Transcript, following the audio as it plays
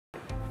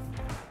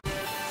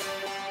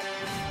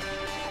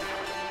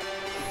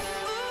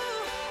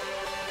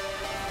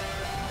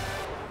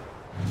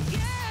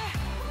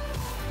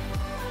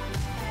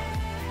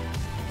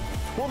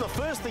the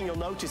first thing you'll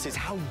notice is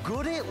how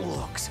good it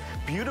looks.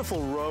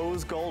 Beautiful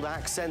rose gold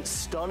accents,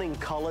 stunning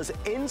colors,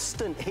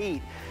 instant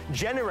heat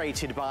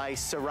generated by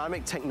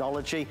ceramic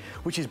technology,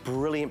 which is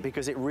brilliant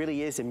because it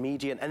really is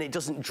immediate and it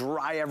doesn't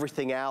dry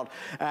everything out.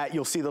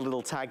 You'll see the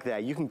little tag there.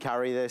 You can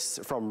carry this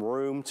from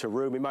room to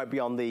room. It might be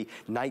on the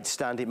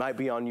nightstand. It might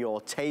be on your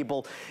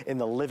table in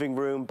the living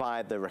room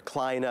by the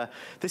recliner.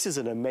 This is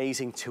an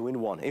amazing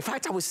two-in-one. In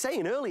fact, I was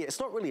saying earlier, it's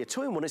not really a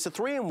two-in-one, it's a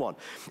three-in-one.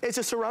 It's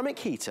a ceramic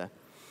heater.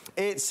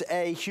 It's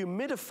a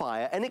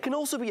humidifier, and it can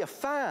also be a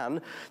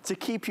fan to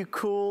keep you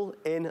cool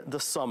in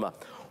the summer.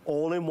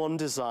 All in one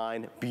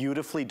design,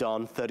 beautifully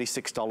done,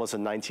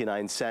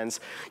 $36.99.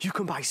 You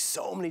can buy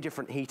so many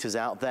different heaters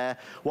out there.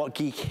 What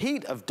Geek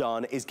Heat have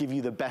done is give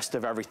you the best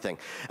of everything.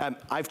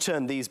 I've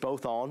turned these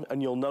both on,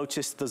 and you'll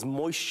notice there's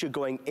moisture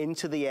going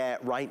into the air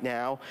right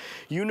now.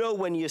 You know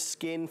when your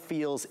skin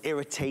feels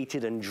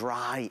irritated and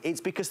dry,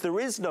 it's because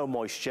there is no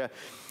moisture.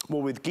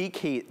 Well, with Geek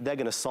Heat, they're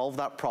gonna solve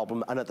that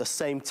problem, and at the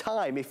same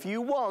time, if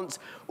you want,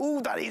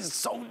 ooh, that is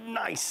so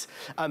nice.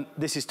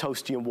 This is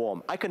toasty and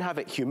warm. I can have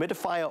it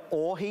humidifier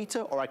or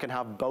heater, or I can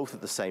have both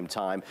at the same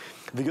time.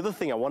 The other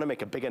thing, I wanna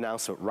make a big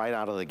announcement right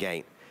out of the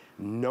gate.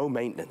 No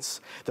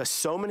maintenance. There's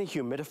so many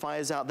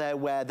humidifiers out there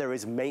where there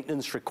is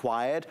maintenance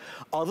required.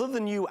 Other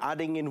than you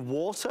adding in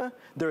water,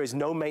 there is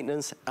no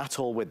maintenance at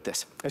all with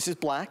this. This is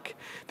black,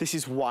 this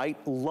is white,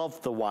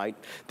 love the white.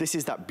 This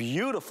is that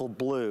beautiful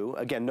blue.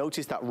 Again,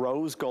 notice that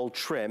rose gold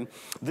trim.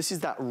 This is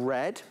that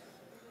red.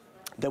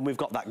 Then we've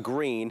got that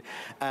green.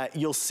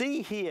 You'll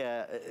see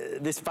here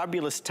this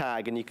fabulous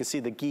tag, and you can see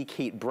the Geek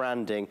Heat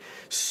branding,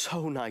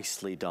 so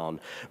nicely done.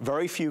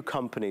 Very few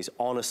companies,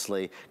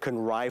 honestly, can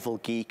rival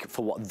Geek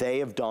for what they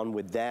have done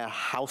with their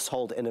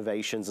household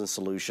innovations and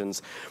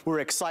solutions. We're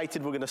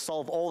excited. We're going to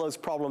solve all those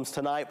problems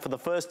tonight. For the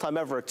first time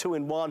ever, a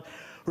two-in-one.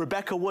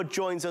 Rebecca Wood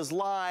joins us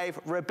live.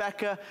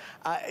 Rebecca,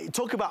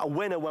 talk about a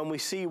winner when we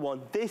see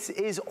one. This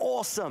is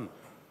awesome.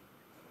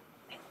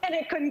 And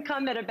it couldn't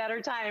come at a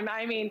better time.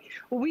 I mean,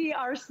 we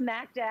are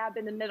smack dab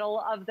in the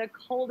middle of the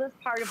coldest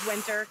part of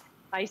winter.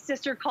 My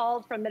sister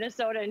called from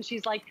Minnesota and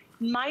she's like,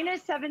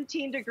 minus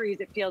 17 degrees,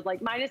 it feels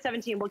like, minus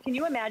 17. Well, can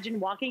you imagine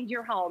walking to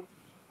your home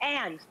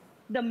and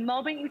the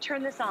moment you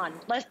turn this on,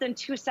 less than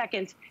 2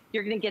 seconds,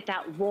 you're gonna get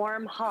that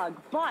warm hug,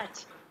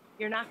 but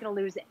you're not gonna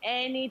lose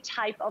any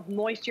type of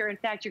moisture. In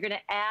fact, you're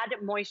gonna add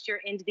moisture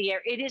into the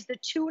air. It is the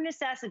two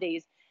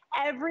necessities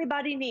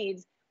everybody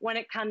needs when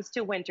it comes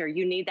to winter.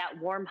 You need that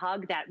warm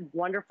hug, that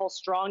wonderful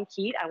strong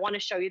heat. I wanna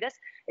show you this.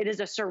 It is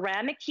a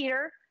ceramic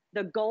heater,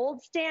 the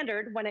gold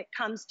standard when it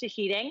comes to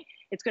heating.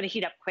 It's gonna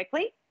heat up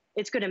quickly.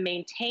 It's gonna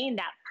maintain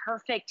that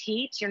perfect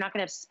heat. You're not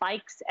gonna have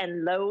spikes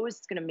and lows.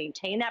 It's gonna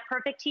maintain that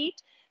perfect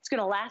heat. It's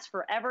gonna last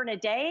forever and a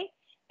day,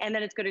 and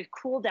then it's gonna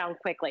cool down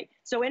quickly.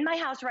 So in my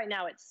house right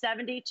now, it's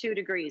 72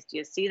 degrees. Do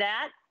you see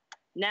that?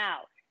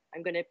 Now,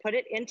 I'm gonna put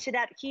it into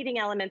that heating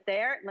element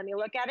there. Let me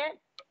look at it.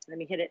 Let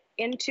me hit it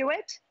into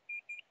it.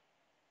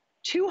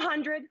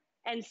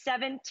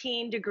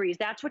 217 degrees.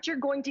 That's what you're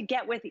going to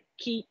get with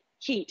Geek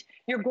Heat.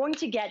 You're going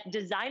to get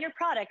designer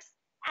products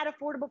at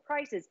affordable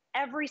prices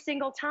every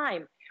single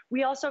time.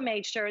 We also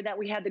made sure that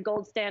we had the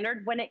gold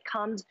standard when it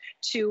comes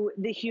to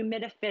the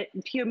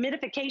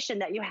humidification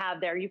that you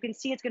have there. You can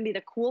see it's going to be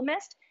the cool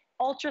mist,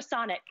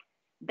 ultrasonic.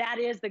 That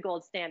is the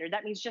gold standard.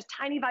 That means just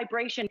tiny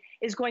vibration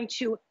is going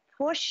to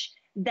push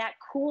that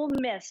cool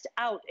mist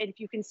out. And if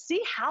you can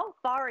see how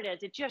far it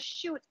is, it just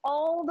shoots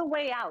all the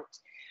way out.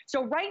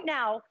 So right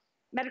now,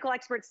 medical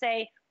experts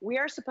say we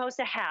are supposed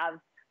to have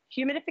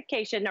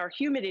humidification, or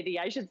humidity,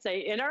 I should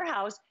say, in our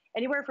house,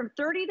 anywhere from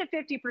 30 to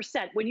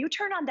 50%. When you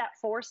turn on that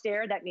forced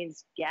air, that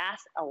means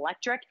gas,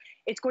 electric,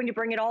 it's going to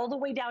bring it all the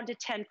way down to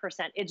 10%.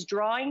 It's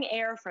drawing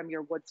air from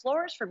your wood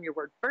floors, from your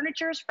wood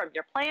furnitures, from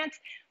your plants,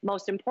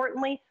 most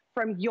importantly,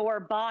 from your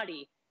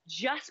body.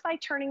 Just by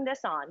turning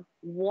this on,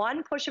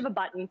 one push of a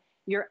button,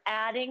 you're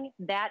adding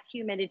that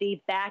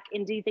humidity back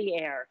into the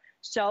air.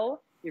 So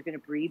you're gonna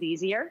breathe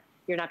easier.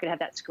 You're not gonna have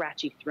that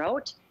scratchy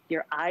throat.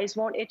 Your eyes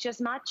won't itch as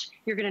much.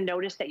 You're gonna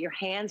notice that your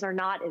hands are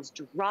not as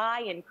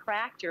dry and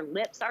cracked. Your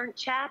lips aren't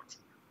chapped.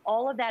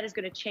 All of that is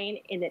gonna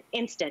change in an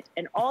instant.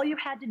 And all you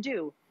had to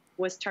do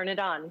was turn it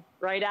on.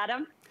 Right,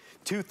 Adam?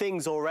 Two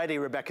things already,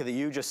 Rebecca, that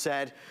you just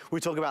said. We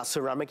talk about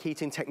ceramic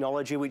heating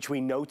technology, which we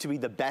know to be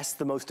the best,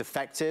 the most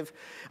effective.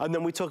 And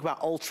then we talk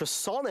about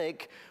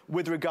ultrasonic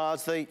with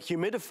regards to the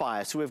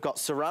humidifier. So we've got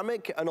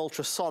ceramic and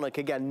ultrasonic.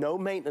 Again, no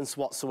maintenance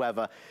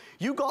whatsoever.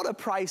 You got to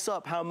price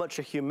up how much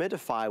a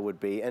humidifier would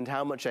be and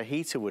how much a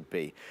heater would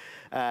be.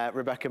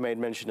 Rebecca made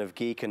mention of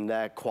Geek, and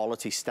their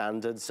quality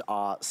standards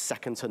are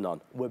second to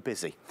none. We're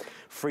busy.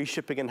 Free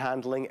shipping and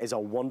handling is a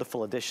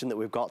wonderful addition that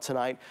we've got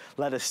tonight.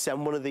 Let us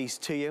send one of these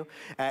to you.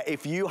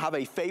 If you have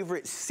a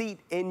favorite seat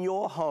in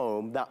your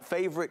home, that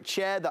favorite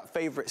chair, that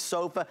favorite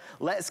sofa,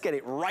 let's get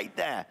it right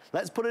there.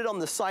 Let's put it on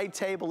the side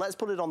table. Let's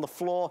put it on the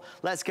floor.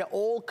 Let's get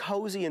all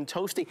cozy and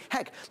toasty.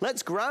 Heck,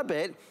 let's grab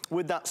it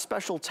with that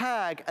special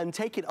tag and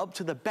take it up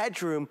to the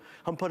bedroom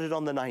and put it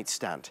on the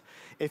nightstand.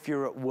 If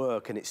you're at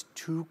work and it's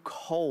too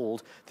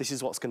cold, this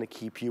is what's going to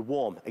keep you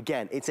warm.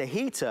 Again, it's a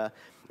heater,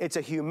 it's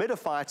a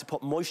humidifier to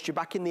put moisture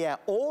back in the air,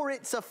 or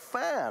it's a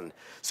fan.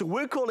 So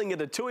we're calling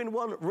it a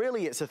 2-in-1.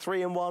 Really, it's a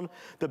 3-in-1.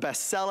 The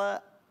best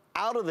seller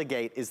out of the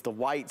gate is the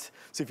white.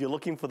 So if you're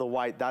looking for the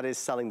white, that is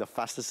selling the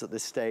fastest at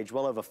this stage.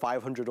 Well over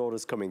 500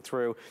 orders coming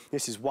through.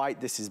 This is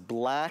white, this is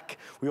black.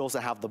 We also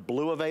have the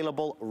blue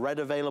available, red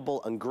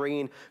available, and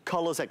green.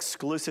 Colors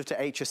exclusive to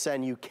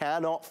HSN. You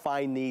cannot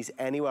find these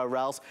anywhere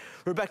else.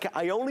 Rebecca,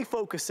 I only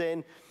focus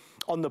in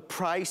on the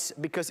price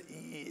because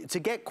to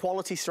get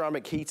quality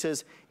ceramic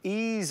heaters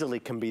easily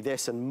can be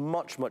this and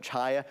much, much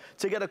higher.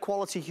 To get a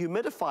quality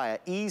humidifier,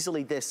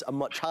 easily this and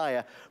much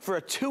higher. For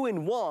a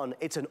 2-in-1,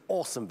 it's an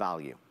awesome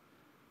value.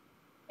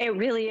 It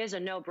really is a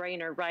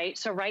no-brainer, right?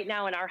 So right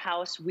now in our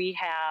house, we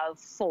have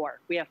four.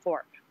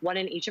 One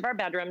in each of our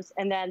bedrooms.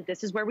 And then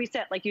this is where we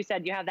sit. Like you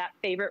said, you have that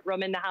favorite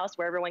room in the house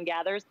where everyone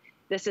gathers.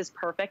 This is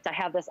perfect. I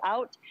have this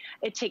out.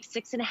 It takes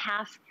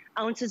 6.5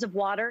 ounces of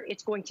water.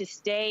 It's going to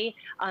stay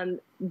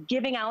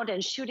giving out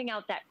and shooting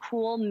out that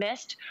cool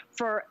mist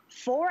for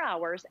 4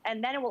 hours,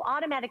 and then it will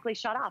automatically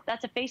shut off.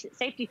 That's a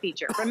safety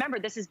feature. Remember,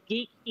 this is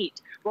Geek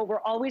Heat. What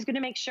we're always going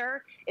to make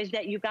sure is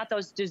that you've got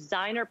those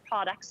designer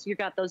products, you've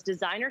got those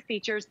designer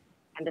features,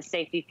 and the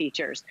safety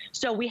features.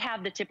 So we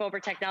have the tip-over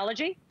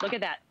technology. Look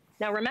at that.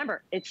 Now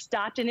remember, it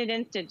stopped in an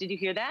instant. Did you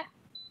hear that?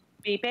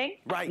 Beeping.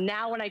 Right.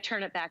 Now when I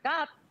turn it back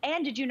up,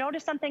 and did you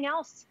notice something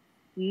else?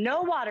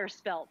 No water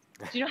spilled.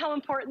 Do you know how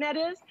important that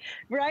is?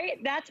 Right?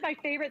 That's my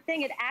favorite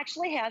thing. It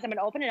actually has, I'm going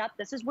to open it up.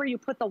 This is where you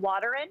put the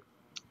water in.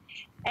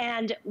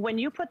 And when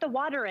you put the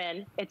water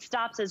in, it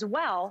stops as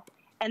well.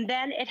 And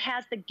then it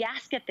has the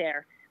gasket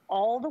there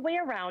all the way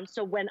around.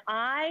 So when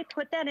I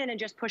put that in and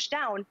just push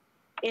down,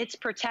 it's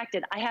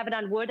protected. I have it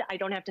on wood. I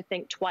don't have to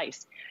think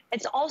twice.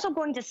 It's also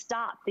going to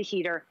stop the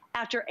heater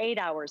after 8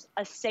 hours,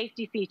 a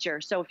safety feature.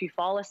 So if you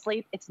fall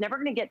asleep, it's never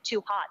going to get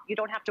too hot. You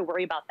don't have to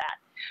worry about that.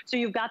 So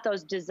you've got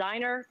those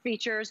designer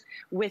features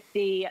with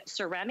the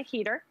ceramic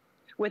heater,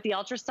 with the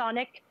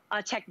ultrasonic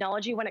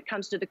technology when it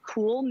comes to the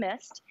cool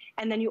mist,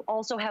 and then you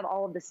also have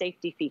all of the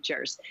safety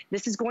features.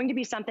 This is going to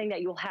be something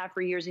that you'll have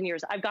for years and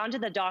years. I've gone to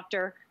the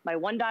doctor. My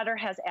one daughter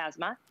has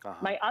asthma.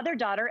 My other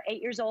daughter,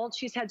 8 years old,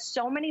 she's had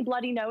so many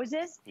bloody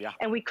noses,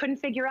 and we couldn't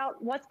figure out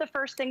what's the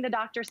first thing the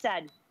doctor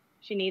said.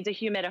 She needs a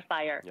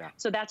humidifier.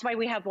 So that's why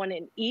we have one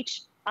in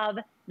each of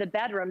the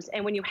bedrooms.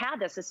 And when you have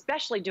this,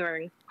 especially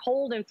during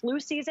cold and flu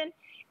season,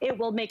 it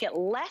will make it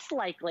less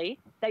likely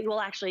that you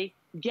will actually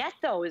get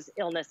those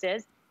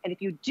illnesses. And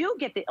if you do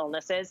get the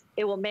illnesses,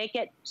 it will make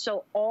it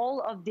so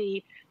all of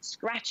the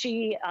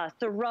scratchy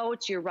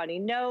throats, your runny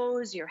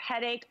nose, your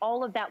headache,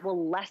 all of that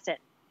will lessen.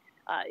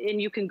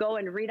 And you can go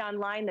and read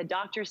online. The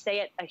doctors say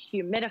it, a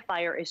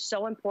humidifier is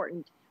so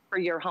important for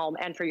your home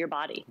and for your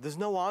body. There's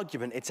no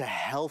argument. It's a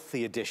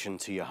healthy addition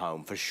to your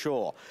home, for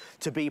sure.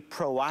 To be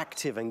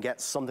proactive and get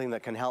something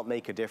that can help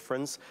make a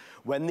difference.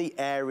 When the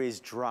air is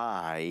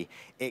dry,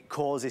 it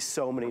causes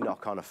so many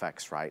knock-on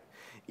effects, right?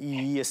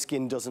 Your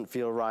skin doesn't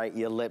feel right,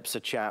 your lips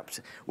are chapped.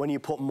 When you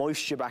put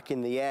moisture back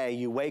in the air,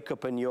 you wake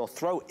up and your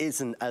throat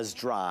isn't as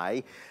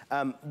dry.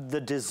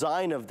 The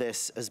design of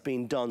this has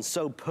been done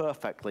so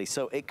perfectly,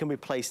 so it can be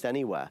placed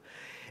anywhere.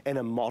 In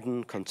a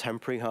modern,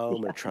 contemporary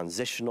home, a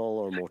transitional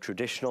or more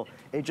traditional,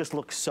 it just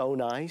looks so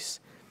nice.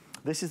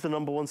 This is the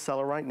 #1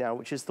 seller right now,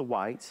 which is the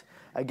white.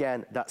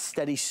 Again, that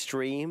steady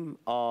stream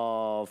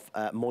of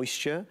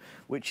moisture,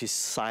 which is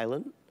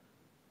silent,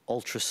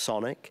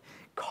 ultrasonic,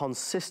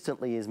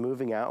 consistently is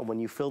moving out. And when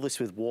you fill this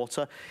with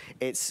water,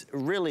 it's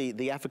really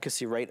the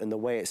efficacy rate and the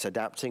way it's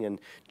adapting and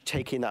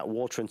taking that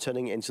water and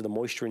turning it into the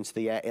moisture into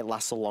the air. It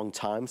lasts a long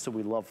time, so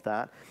we love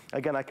that.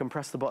 Again, I can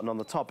press the button on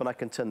the top and I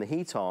can turn the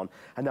heat on,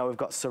 and now we've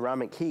got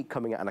ceramic heat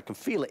coming out and I can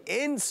feel it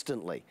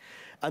instantly.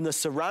 And the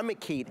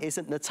ceramic heat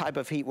isn't the type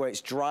of heat where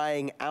it's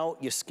drying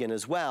out your skin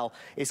as well.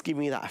 It's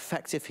giving you that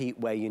effective heat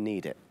where you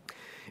need it.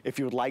 If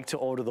you would like to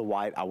order the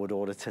white, I would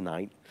order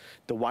tonight.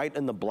 The white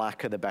and the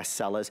black are the best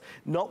sellers.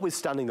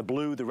 Notwithstanding the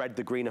blue, the red,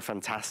 the green are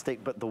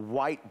fantastic, but the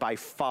white by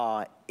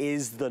far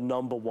is the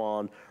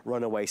 #1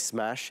 runaway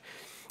smash.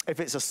 If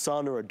it's a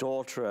son or a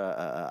daughter,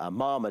 a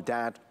mom, a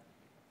dad,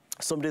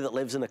 somebody that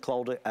lives in a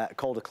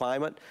colder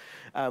climate,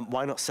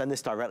 why not send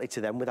this directly to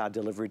them with our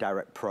Delivery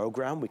Direct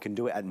program? We can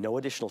do it at no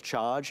additional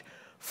charge.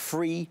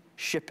 Free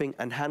shipping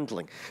and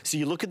handling. So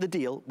you look at the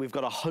deal, we've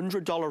got a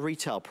 $100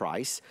 retail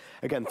price.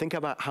 Again, think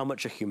about how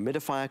much a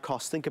humidifier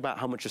costs, think about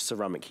how much a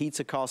ceramic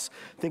heater costs,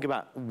 think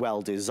about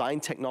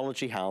well-designed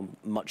technology, how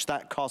much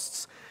that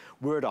costs.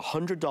 We're at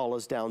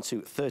 $100 down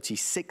to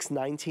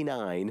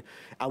 $36.99,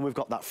 and we've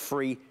got that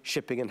free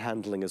shipping and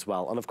handling as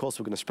well. And of course,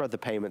 we're gonna spread the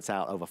payments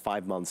out over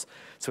 5 months,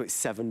 so it's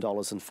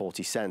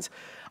 $7.40.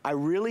 I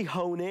really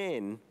hone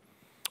in,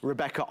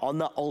 Rebecca, on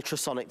that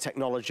ultrasonic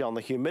technology on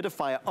the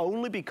humidifier,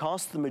 only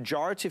because the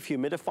majority of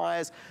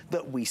humidifiers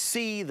that we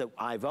see, that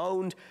I've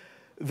owned,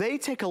 they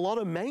take a lot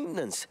of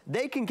maintenance.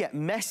 They can get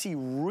messy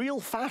real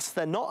fast.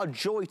 They're not a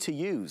joy to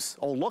use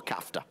or look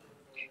after.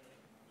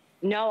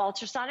 No,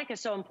 ultrasonic is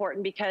so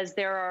important because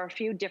there are a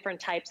few different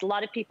types. A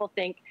lot of people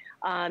think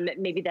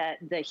maybe that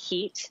the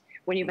heat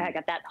when you've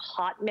got that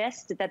hot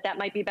mist, that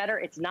might be better.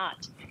 It's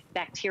not.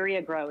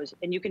 Bacteria grows,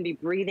 and you can be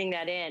breathing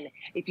that in.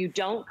 If you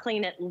don't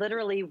clean it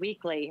literally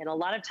weekly, and a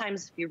lot of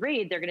times if you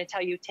read, they're gonna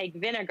tell you take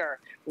vinegar,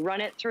 run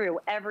it through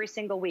every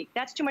single week.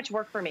 That's too much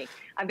work for me.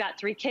 I've got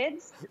 3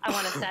 kids, I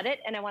wanna set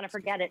it, and I wanna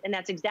forget it, and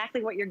that's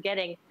exactly what you're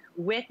getting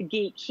with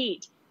Geek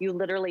Heat. You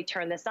literally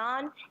turn this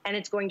on, and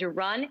it's going to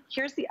run.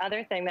 Here's the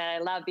other thing that I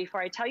love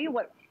before I tell you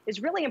what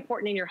is really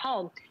important in your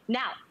home.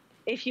 Now,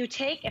 if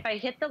I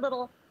hit the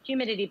little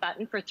humidity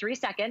button for 3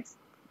 seconds,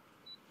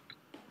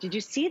 did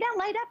you see that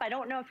light up? I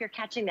don't know if you're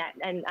catching that,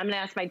 and I'm gonna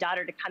ask my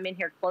daughter to come in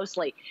here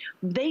closely.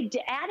 They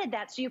added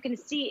that so you can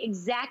see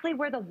exactly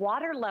where the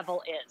water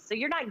level is. So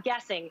you're not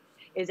guessing,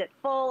 is it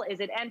full,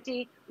 is it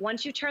empty?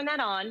 Once you turn that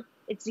on,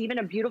 it's even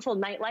a beautiful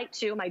night light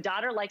too. My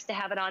daughter likes to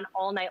have it on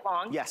all night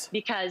long. Yes.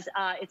 Because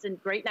it's a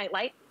great night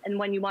light, and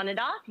when you want it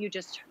off, you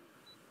just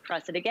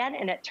press it again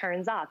and it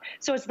turns off.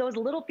 So it's those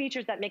little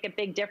features that make a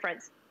big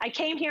difference. I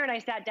came here and I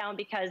sat down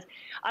because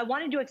I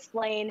wanted to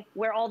explain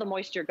where all the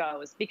moisture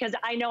goes, because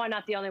I know I'm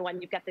not the only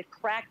one. You've got the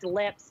cracked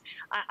lips.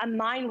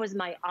 Mine was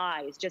my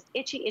eyes, just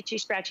itchy,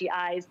 scratchy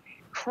eyes,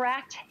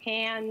 cracked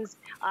hands.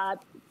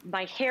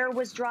 My hair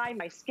was dry,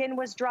 my skin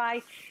was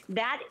dry.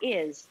 That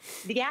is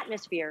the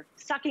atmosphere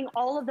sucking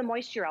all of the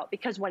moisture out,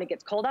 because when it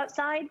gets cold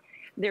outside,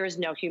 there is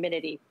no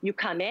humidity. You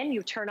come in,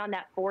 you turn on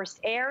that forced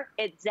air,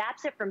 it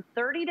zaps it from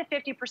 30 to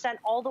 50%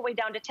 all the way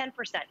down to 10%.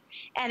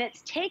 And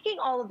it's taking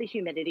all of the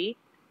humidity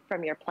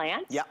from your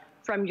plants,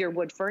 from your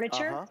wood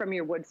furniture, from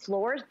your wood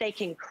floors. They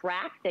can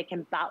crack, they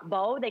can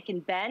bow, they can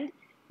bend.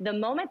 The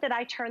moment that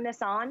I turn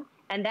this on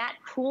and that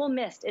cool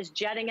mist is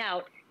jetting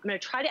out, I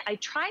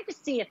tried to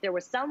see if there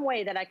was some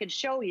way that I could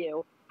show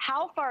you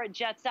how far it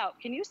jets out.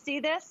 Can you see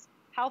this?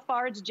 How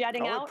far it's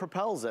jetting out? Oh, it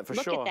propels it for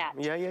sure. Look at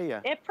that. Yeah.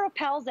 It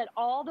propels it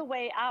all the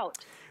way out.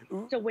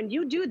 So when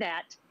you do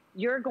that,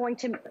 you're going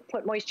to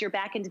put moisture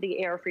back into the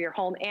air for your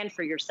home and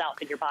for yourself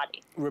and your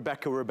body.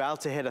 Rebecca, we're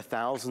about to hit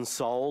 1,000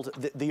 sold.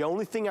 The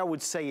only thing I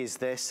would say is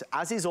this,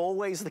 as is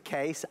always the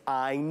case,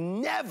 I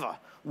never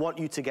want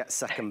you to get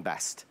second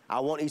best.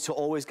 I want you to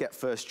always get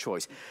first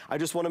choice. I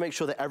just want to make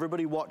sure that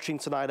everybody watching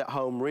tonight at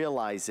home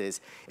realizes,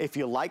 if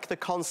you like the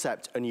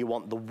concept and you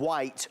want the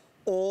white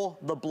or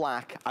the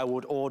black, I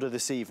would order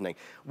this evening.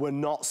 We're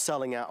not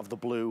selling out of the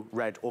blue,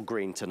 red, or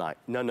green tonight.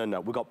 No,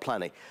 we've got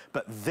plenty.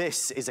 But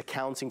this is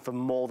accounting for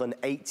more than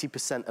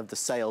 80% of the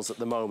sales at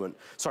the moment.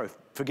 Sorry,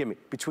 forgive me,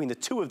 between the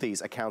two of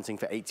these accounting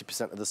for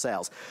 80% of the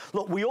sales.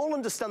 Look, we all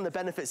understand the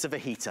benefits of a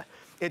heater.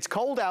 It's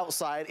cold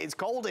outside, it's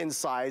cold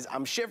inside,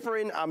 I'm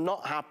shivering, I'm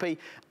not happy,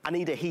 I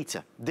need a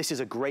heater. This is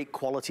a great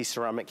quality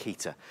ceramic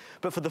heater.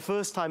 But for the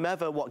first time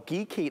ever, what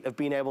Geek Heat have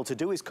been able to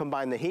do is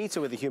combine the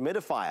heater with a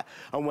humidifier.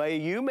 And where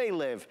you may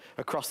live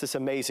across this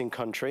amazing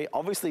country,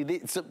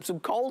 obviously some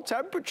cold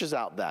temperatures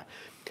out there.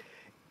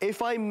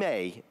 If I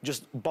may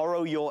just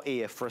borrow your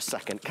ear for a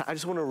second, I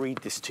just want to read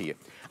this to you.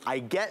 I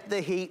get the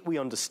heat, we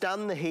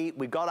understand the heat,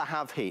 we gotta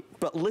have heat,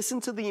 but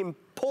listen to the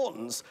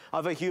importance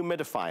of a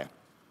humidifier.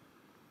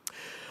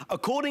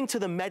 According to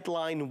the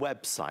Medline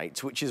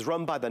website, which is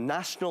run by the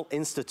National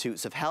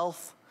Institutes of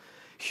Health,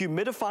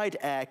 humidified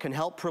air can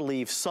help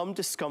relieve some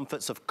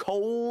discomforts of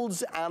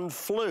colds and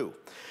flu.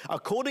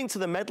 According to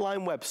the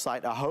Medline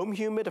website, a home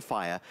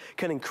humidifier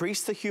can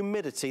increase the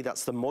humidity,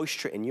 that's the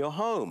moisture in your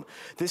home.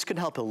 This can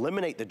help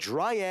eliminate the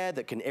dry air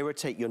that can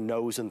irritate your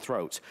nose and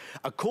throat.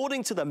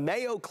 According to the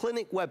Mayo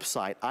Clinic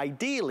website,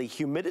 ideally,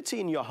 humidity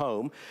in your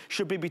home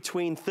should be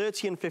between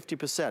 30 and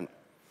 50%.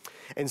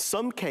 In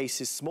some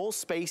cases, small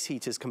space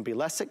heaters can be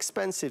less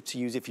expensive to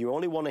use if you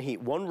only want to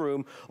heat one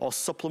room or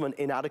supplement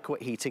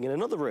inadequate heating in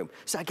another room.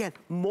 So again,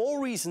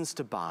 more reasons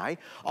to buy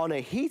on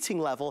a heating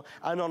level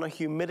and on a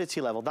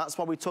humidity level. That's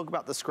why we talk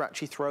about the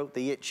scratchy throat,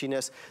 the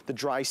itchiness, the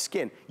dry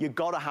skin. You've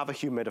got to have a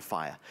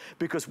humidifier,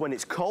 because when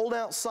it's cold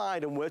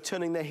outside and we're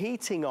turning the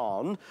heating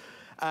on,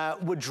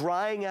 we're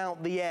drying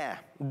out the air,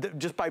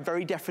 just by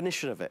very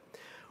definition of it.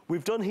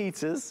 We've done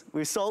heaters,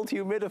 we've sold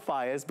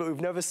humidifiers, but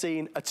we've never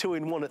seen a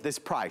two-in-one at this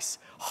price.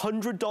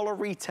 $100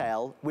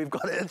 retail, we've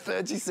got it at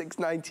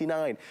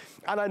 $36.99.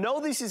 And I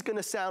know this is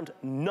gonna sound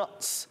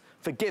nuts.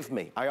 Forgive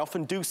me, I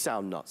often do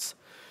sound nuts.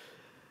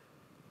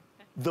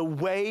 The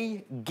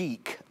way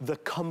Geek, the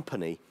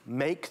company,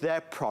 make their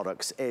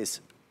products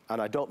is,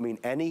 and I don't mean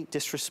any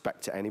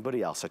disrespect to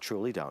anybody else, I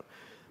truly don't,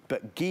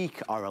 but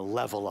Geek are a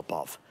level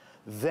above.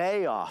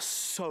 They are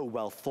so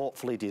well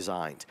thoughtfully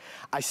designed.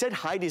 I said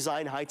high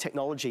design, high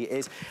technology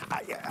is,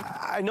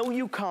 I know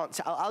you can't,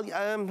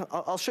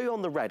 I'll show you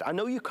on the red. I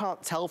know you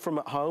can't tell from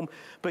at home,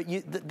 but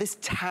this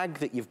tag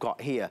that you've got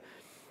here,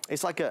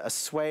 it's like a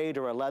suede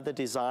or a leather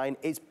design.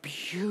 It's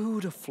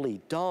beautifully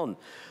done.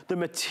 The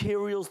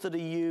materials that are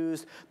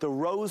used, the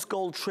rose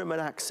gold trim and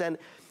accent,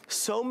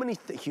 so many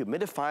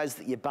humidifiers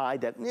that you buy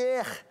that,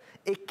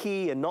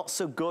 icky and not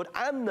so good,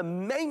 and the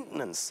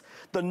maintenance.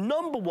 The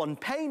 #1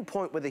 pain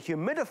point with a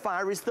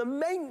humidifier is the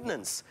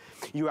maintenance.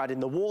 You add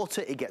in the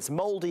water, it gets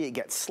moldy, it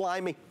gets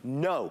slimy.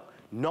 No,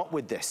 not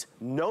with this.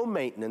 No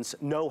maintenance,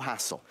 no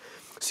hassle.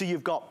 So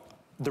you've got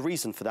The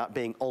reason for that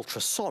being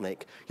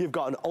ultrasonic, you've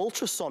got an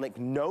ultrasonic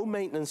no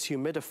maintenance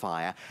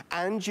humidifier,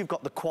 and you've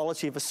got the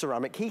quality of a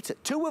ceramic heater,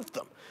 2 of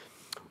them.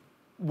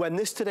 When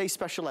this today's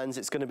special ends,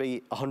 it's gonna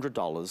be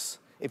 $100.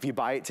 If you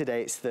buy it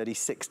today, it's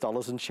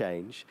 $36 and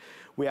change.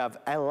 We have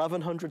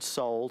 1,100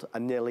 sold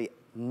and nearly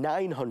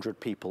 900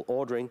 people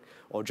ordering,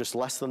 or just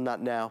less than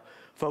that now.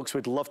 Folks,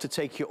 we'd love to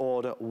take your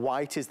order.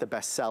 White is the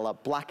best seller.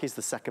 Black is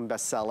the second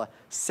best seller.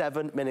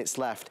 7 minutes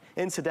left.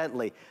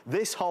 Incidentally,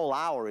 this whole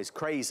hour is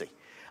crazy.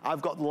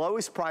 I've got the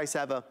lowest price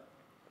ever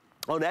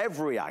on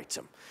every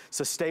item,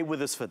 so stay with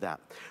us for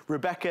that.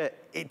 Rebecca,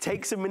 it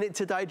takes a minute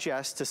to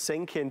digest, to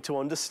sink in, to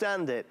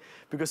understand it,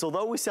 because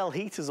although we sell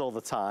heaters all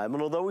the time,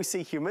 and although we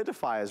see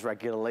humidifiers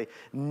regularly,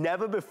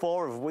 never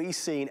before have we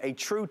seen a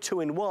true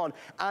 2-in-1,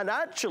 and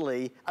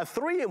actually a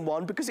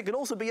 3-in-1, because it can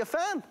also be a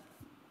fan.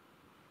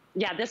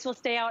 Yeah, this will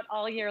stay out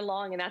all year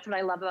long, and that's what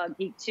I love about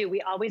Geek too.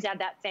 We always add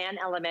that fan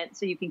element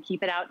so you can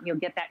keep it out and you'll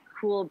get that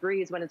cool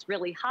breeze when it's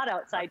really hot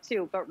outside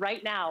too. But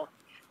right now,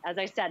 as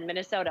I said,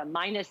 Minnesota,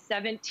 minus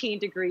 17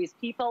 degrees.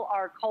 People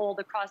are cold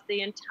across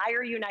the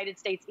entire United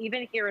States,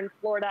 even here in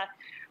Florida.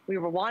 We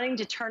were wanting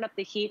to turn up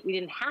the heat. We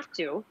didn't have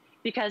to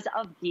because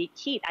of Geek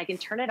Heat. I can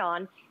turn it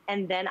on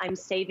and then I'm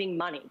saving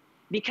money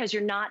because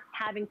you're not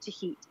having to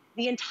heat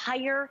the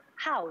entire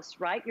house,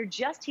 right? You're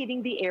just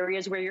heating the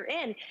areas where you're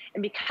in.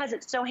 And because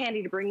it's so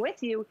handy to bring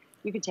with you,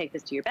 you can take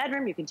this to your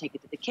bedroom, you can take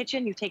it to the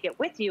kitchen, you take it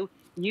with you.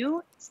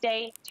 You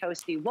stay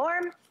toasty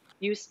warm,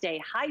 you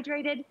stay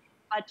hydrated,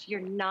 but you're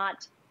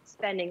not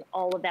spending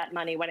all of that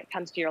money when it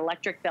comes to your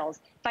electric bills.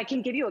 If I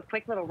can give you a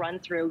quick little run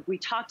through, we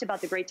talked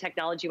about the great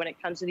technology when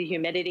it comes to the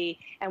humidity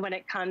and when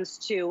it comes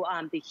to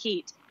the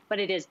heat, but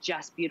it is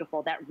just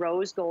beautiful. That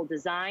rose gold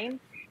design,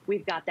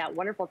 we've got that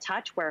wonderful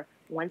touch where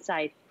once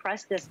I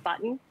press this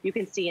button, you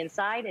can see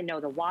inside and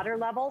know the water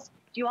levels.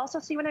 Do you also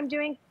see what I'm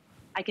doing?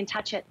 I can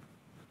touch it.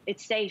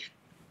 It's safe.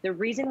 The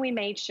reason we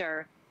made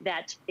sure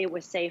that it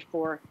was safe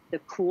for the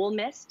cool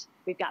mist,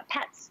 we've got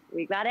pets,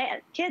 we've got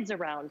kids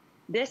around.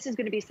 This is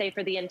going to be safe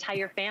for the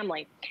entire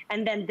family.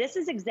 And then this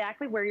is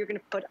exactly where you're going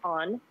to put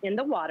on in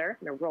the water.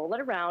 I'm going to roll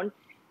it around.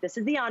 This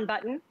is the on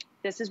button.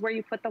 This is where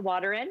you put the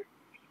water in.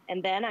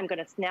 And then I'm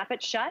going to snap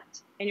it shut,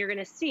 and you're going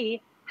to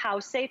see how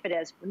safe it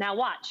is. Now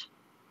watch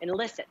and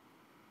listen.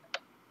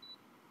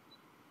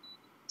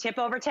 Tip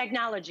over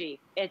technology.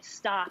 It's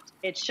stopped.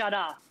 It's shut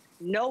off.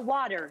 No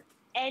water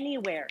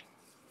anywhere.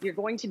 You're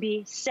going to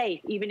be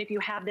safe, even if you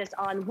have this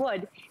on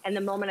wood. And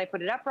the moment I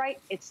put it upright,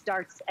 it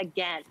starts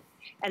again.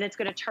 And it's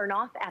going to turn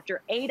off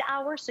after 8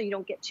 hours so you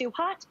don't get too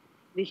hot.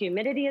 The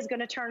humidity is going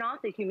to turn off,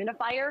 the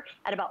humidifier,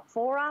 at about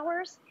 4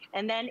 hours.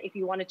 And then if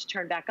you want it to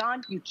turn back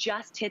on, you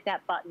just hit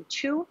that button.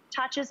 2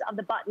 touches of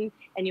the button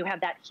and you have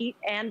that heat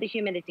and the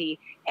humidity.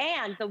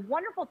 And the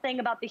wonderful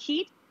thing about the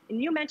heat,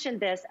 and you mentioned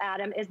this,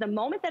 Adam, is the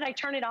moment that I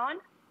turn it on,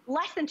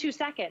 less than 2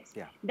 seconds,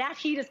 that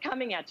heat is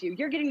coming at you.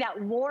 You're getting that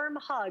warm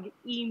hug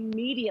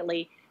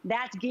immediately.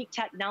 That's Geek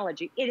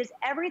technology. It is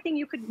everything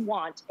you could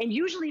want and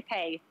usually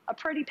pay a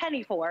pretty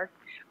penny for,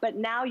 but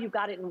now you've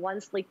got it in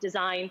one sleek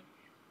design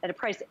at a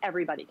price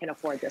everybody can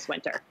afford this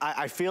winter.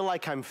 I feel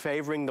like I'm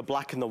favoring the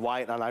black and the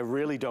white, and I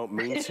really don't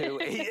mean to.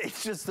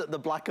 It's just that the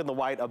black and the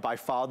white are by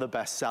far the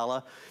best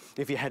seller.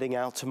 If you're heading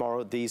out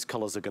tomorrow, these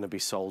colors are going to be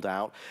sold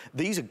out.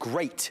 These are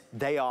great.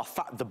 They are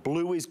fat. The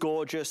blue is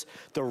gorgeous.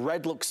 The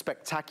red looks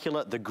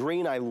spectacular. The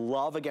green I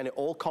love. Again, it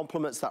all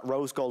complements that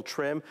rose gold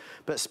trim.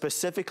 But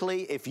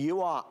specifically, if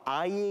you are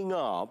eyeing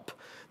up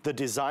the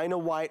designer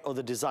white or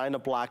the designer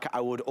black,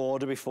 I would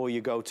order before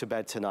you go to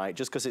bed tonight,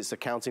 just because it's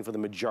accounting for the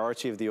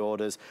majority of the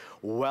orders.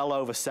 Well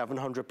over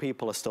 700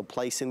 people are still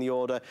placing the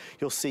order.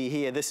 You'll see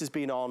here, this has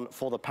been on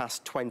for the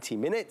past 20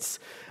 minutes.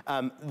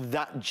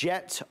 That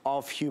jet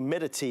of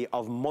humidity,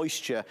 of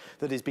moisture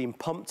that is being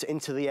pumped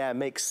into the air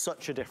makes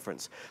such a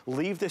difference.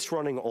 Leave this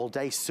running all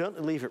day,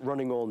 certainly leave it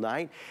running all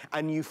night,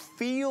 and you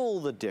feel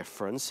the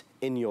difference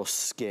in your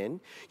skin,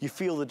 you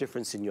feel the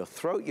difference in your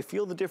throat, you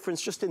feel the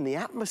difference just in the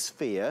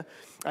atmosphere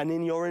and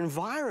in your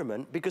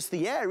environment, because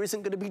the air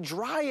isn't going to be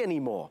dry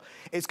anymore.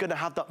 It's going to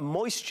have that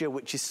moisture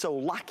which is so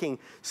lacking,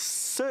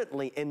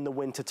 certainly in the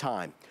winter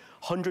time.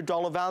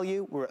 $100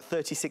 value, we're at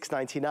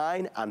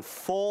 $36.99 and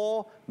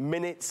 4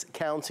 minutes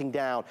counting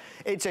down.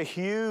 It's a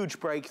huge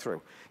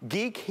breakthrough.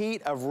 Geek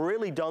Heat have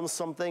really done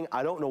something.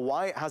 I don't know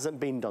why it hasn't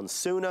been done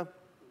sooner.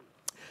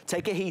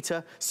 Take a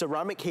heater,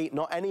 ceramic heat,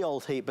 not any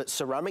old heat, but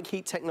ceramic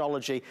heat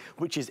technology,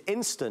 which is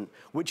instant,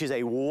 which is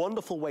a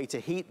wonderful way to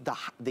heat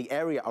the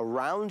area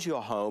around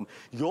your home,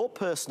 your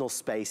personal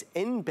space,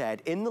 in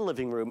bed, in the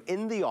living room,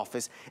 in the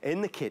office,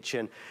 in the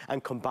kitchen,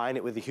 and combine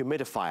it with the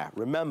humidifier.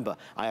 Remember,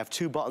 I have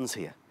 2 buttons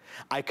here.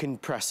 I can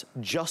press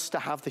just to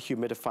have the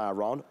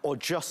humidifier on, or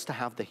just to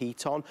have the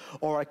heat on,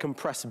 or I can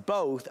press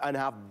both and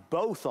have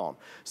both on.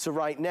 So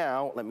right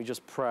now, let me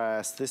just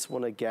press this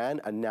one again,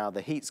 and now the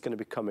heat's going to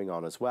be coming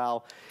on as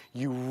well.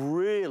 You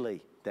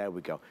really, there we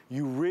go,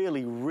 you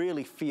really,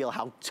 really feel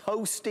how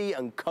toasty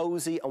and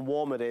cozy and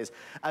warm it is,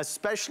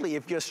 especially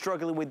if you're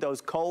struggling with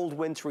those cold,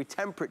 wintry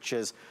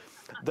temperatures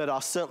that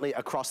are certainly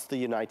across the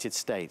United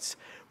States.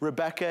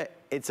 Rebecca,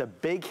 it's a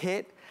big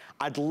hit.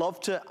 I'd love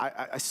to,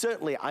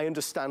 I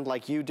understand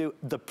like you do,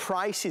 the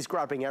price is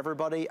grabbing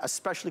everybody,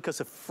 especially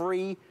because of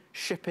free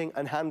shipping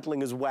and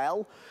handling as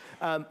well.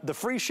 The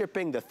free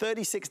shipping, the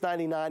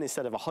 $36.99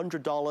 instead of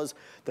 $100,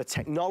 the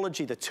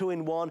technology, the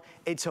 2-in-1,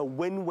 it's a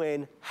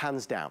win-win,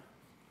 hands down.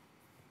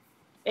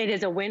 It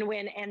is a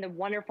win-win, and the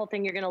wonderful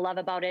thing you're gonna love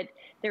about it,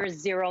 there is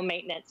zero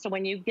maintenance. So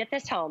when you get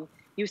this home,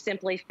 you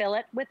simply fill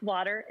it with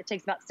water. It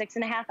takes about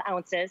 6.5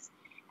 ounces,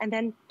 and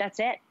then that's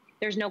it.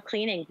 There's no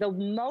cleaning. The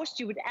most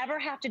you would ever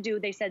have to do,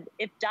 they said,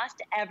 if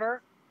dust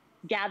ever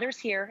gathers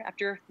here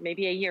after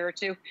maybe a year or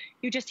two,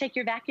 you just take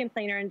your vacuum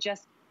cleaner and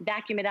just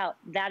vacuum it out.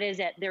 That is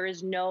it. There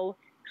is no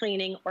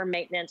cleaning or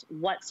maintenance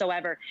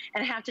whatsoever.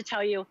 And I have to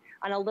tell you,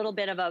 on a little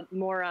bit of a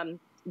more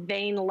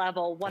vain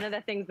level, one of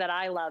the things that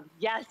I love,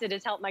 yes, it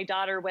has helped my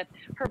daughter with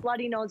her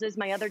bloody noses,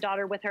 my other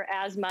daughter with her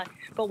asthma.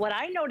 But what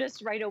I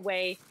noticed right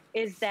away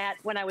is that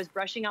when I was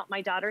brushing out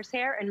my daughter's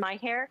hair and my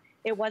hair,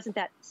 it wasn't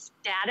that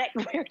static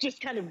where it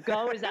just kind of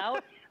goes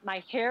out.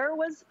 My hair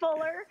was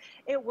fuller.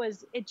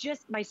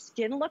 My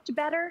skin looked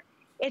better.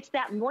 It's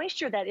that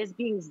moisture that is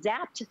being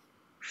zapped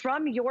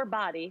from your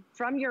body,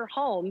 from your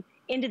home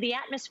into the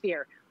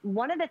atmosphere.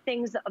 One of the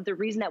things of the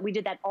reason that we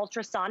did that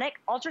ultrasonic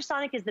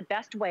is the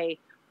best way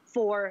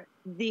for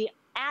the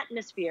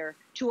atmosphere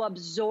to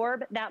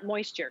absorb that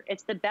moisture.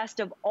 It's the best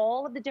of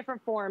all of the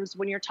different forms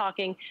when you're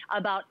talking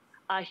about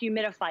a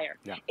humidifier.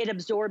 Yeah. It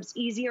absorbs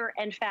easier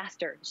and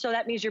faster. So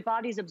that means your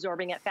body's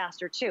absorbing it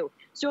faster too.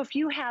 So if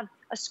you have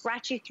a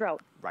scratchy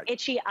throat,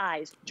 itchy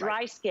eyes,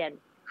 dry skin,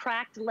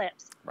 cracked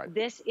lips,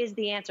 this is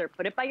the answer.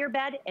 Put it by your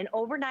bed, and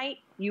overnight,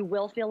 you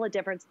will feel a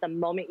difference the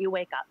moment you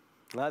wake up.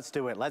 Let's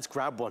do it. Let's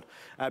grab one.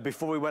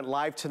 Before we went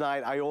live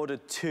tonight, I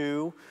ordered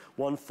two,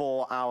 one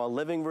for our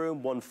living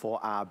room, one for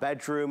our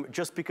bedroom,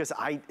 just because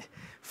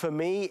for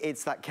me,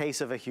 it's that case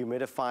of a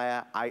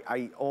humidifier.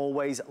 I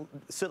always,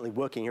 certainly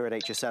working here at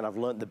HSN, I've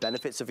learned the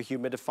benefits of a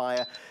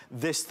humidifier.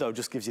 This, though,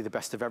 just gives you the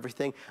best of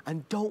everything.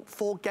 And don't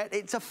forget,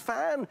 it's a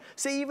fan.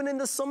 See, even in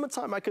the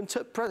summertime, I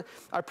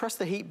press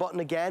the heat button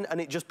again, and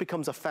it just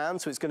becomes a fan,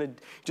 so it's gonna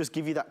just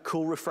give you that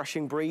cool,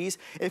 refreshing breeze.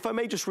 If I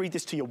may just read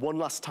this to you one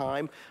last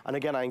time, and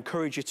again, I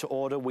encourage you to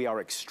order. We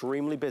are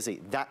extremely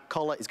busy. That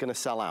color is gonna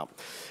sell out.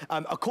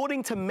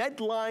 According to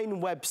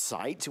Medline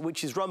website,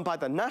 which is run by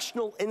the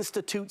National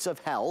Institutes of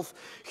Health,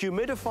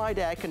 humidified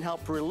air can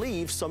help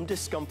relieve some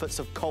discomforts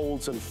of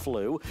colds and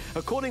flu.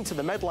 According to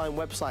the Medline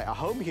website, a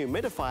home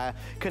humidifier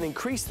can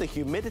increase the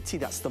humidity,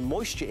 that's the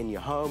moisture in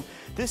your home.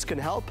 This can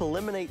help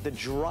eliminate the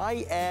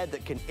dry air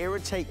that can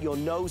irritate your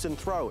nose and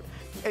throat.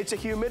 It's a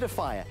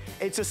humidifier.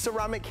 It's a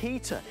ceramic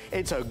heater.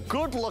 It's a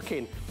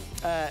good-looking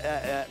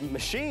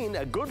machine,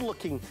 a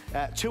good-looking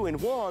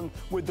 2-in-1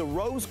 with the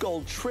rose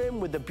gold trim,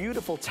 with the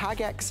beautiful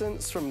tag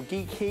accents from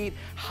Geek Heat,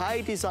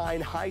 high design,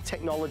 high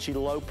technology,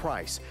 low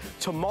price.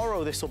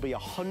 Tomorrow, this will be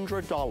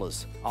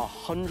 $100,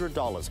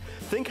 $100.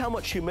 Think how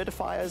much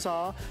humidifiers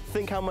are,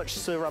 think how much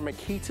ceramic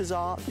heaters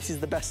are. This is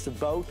the best of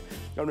both.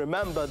 And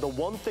remember, the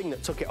one thing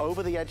that took it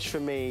over the edge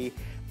for me,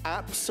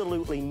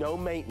 absolutely no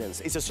maintenance.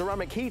 It's a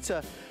ceramic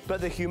heater,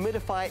 but the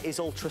humidifier is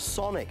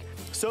ultrasonic.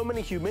 So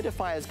many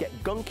humidifiers get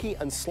gunky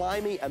and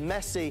slimy and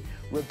messy.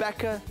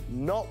 Rebecca,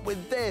 not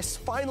with this.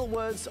 Final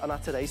words on our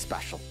today's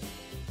special.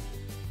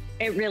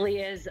 It really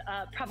is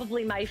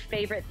probably my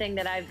favorite thing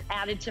that I've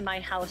added to my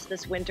house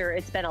this winter.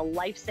 It's been a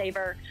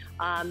lifesaver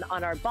on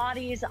our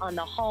bodies, on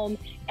the home,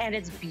 and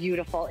it's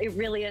beautiful. It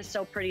really is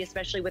so pretty,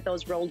 especially with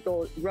those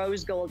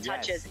rose gold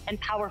touches, and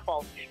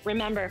powerful.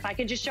 Remember, if I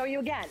could just show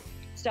you again.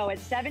 So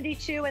it's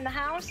 72 in the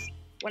house.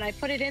 When I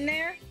put it in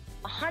there,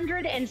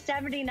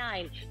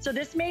 179. So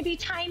this may be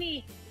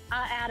tiny,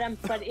 Adam,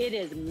 but it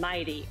is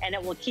mighty, and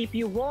it will keep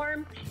you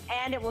warm,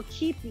 and it will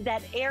keep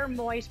that air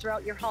moist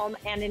throughout your home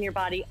and in your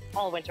body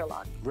all winter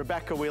long.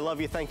 Rebecca, we love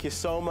you. Thank you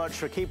so much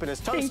for keeping us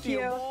toasty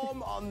and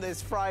warm on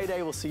this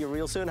Friday. We'll see you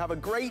real soon. Have a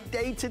great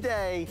day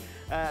today.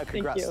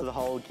 Congrats to the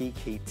whole Geek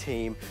Heat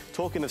team.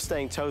 Talking of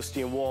staying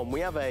toasty and warm, we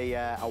have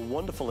a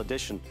wonderful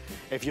addition.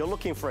 If you're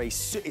looking for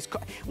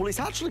it's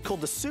actually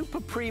called the Super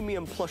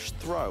Premium Plush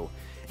Throw.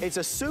 It's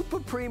a super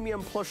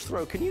premium plush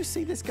throw. Can you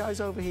see this,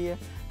 guys, over here?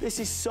 This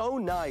is so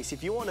nice.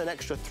 If you want an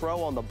extra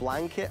throw on the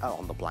blanket,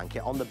 on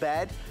the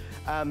bed,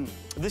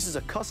 this is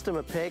a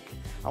customer pick.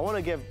 I want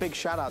to give a big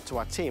shout out to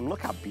our team.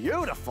 Look how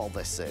beautiful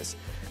this is.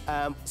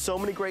 So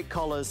many great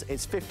colors.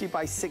 It's 50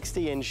 by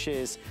 60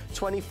 inches,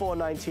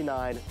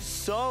 $24.99.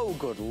 So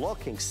good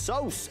looking.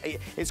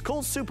 It's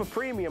called Super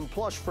Premium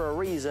Plush for a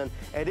reason.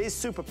 It is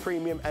super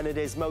premium, and it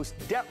is most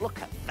depth. Look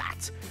at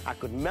that. I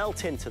could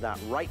melt into that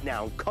right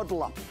now and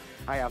cuddle up.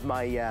 I have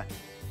my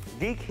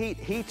Geek Heat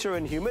heater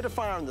and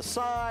humidifier on the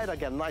side. I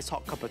get a nice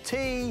hot cup of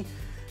tea,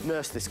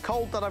 nurse this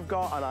cold that I've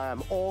got, and I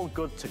am all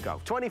good to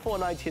go.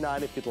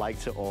 $24.99 if you'd like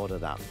to order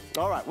that.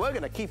 All right, we're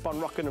gonna keep on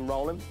rocking and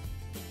rolling.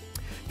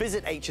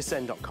 Visit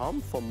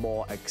hsn.com for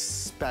more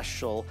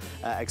special,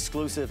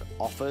 exclusive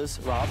offers,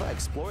 rather.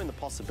 Exploring the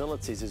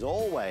possibilities is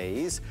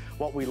always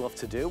what we love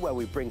to do, where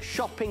we bring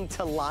shopping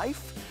to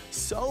life.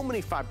 So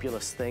many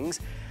fabulous things.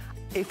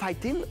 if I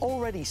didn't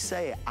already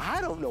say it,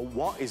 I don't know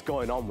what is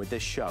going on with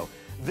this show.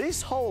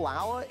 This whole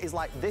hour is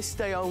like this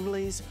day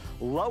only's,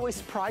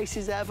 lowest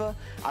prices ever.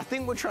 I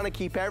think we're trying to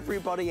keep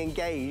everybody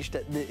engaged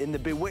in the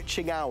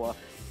bewitching hour.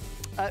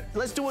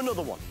 Let's do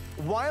another one.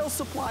 While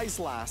supplies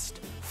last,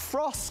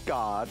 Frost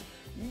Guard.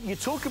 You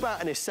talk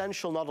about an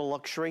essential, not a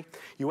luxury.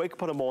 You wake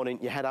up in the morning,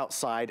 you head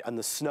outside, and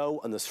there's snow,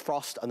 and there's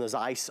frost, and there's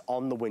ice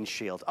on the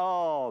windshield.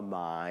 Oh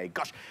my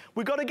gosh,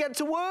 we gotta get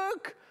to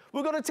work.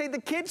 We've got to take the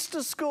kids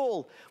to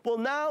school. Well,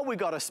 now we've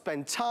got to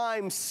spend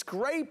time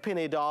scraping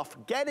it off,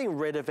 getting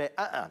rid of it.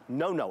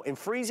 No. In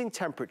freezing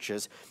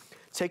temperatures,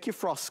 take your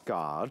Frost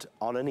Guard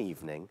on an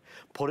evening,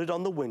 put it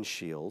on the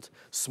windshield,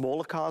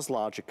 smaller cars,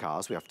 larger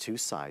cars. We have 2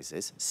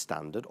 sizes,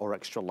 standard or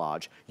extra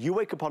large. You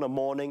wake up on a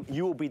morning,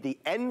 you will be the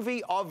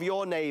envy of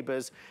your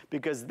neighbors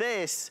because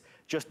this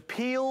just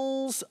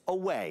peels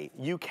away.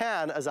 You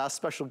can, as our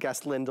special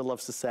guest Linda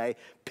loves to say,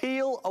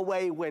 peel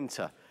away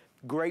winter.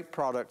 Great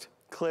product.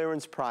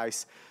 Clearance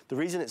price. The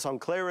reason it's on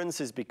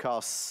clearance is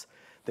because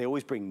they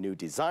always bring new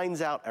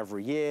designs out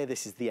every year.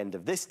 This is the end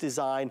of this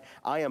design.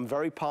 I am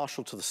very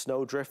partial to the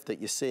snowdrift that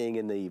you're seeing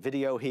in the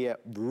video here.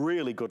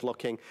 Really good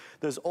looking.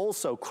 There's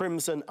also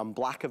crimson and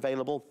black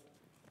available.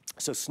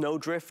 So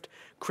snowdrift,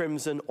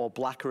 crimson or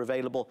black are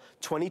available.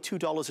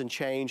 $22 and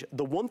change.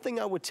 The one thing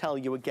I would tell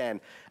you again,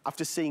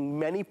 after seeing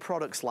many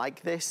products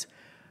like this,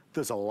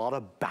 there's a lot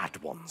of bad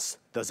ones.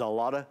 There's a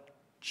lot of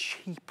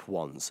cheap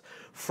ones.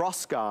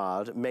 Frost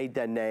Guard made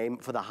their name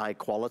for the high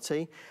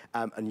quality,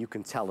 and you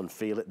can tell and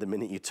feel it the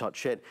minute you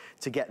touch it.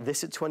 To get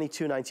this at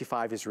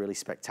 $22.95 is really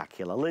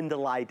spectacular. Linda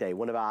Lyday,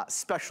 one of our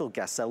special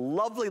guests, a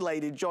lovely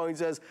lady,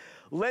 joins us.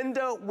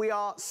 Linda, we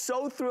are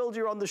so thrilled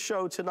you're on the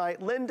show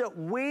tonight. Linda,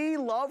 we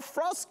love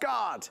Frost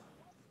Guard.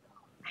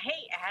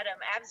 Hey, Adam,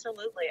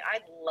 absolutely. I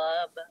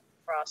love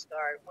Frost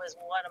Guard. Was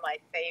one of my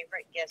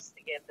favorite gifts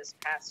to give this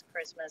past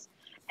Christmas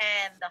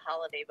and the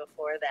holiday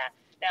before that.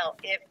 Now,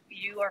 if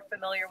you are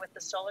familiar with the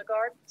Solar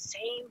Guard,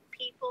 same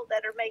people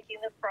that are making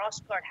the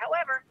Frost Guard.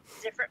 However,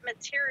 different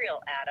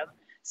material, Adam.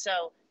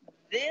 So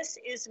this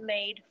is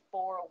made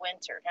for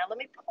winter. Now, let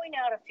me point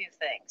out a few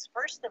things.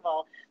 First of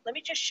all, let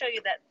me just show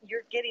you that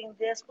you're getting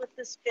this with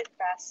this Fit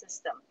Fast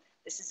system.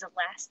 This is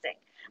elastic.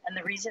 And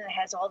the reason it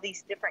has all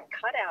these different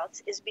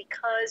cutouts is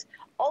because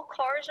all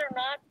cars are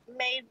not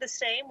made the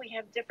same. We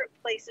have different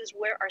places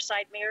where our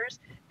side mirrors,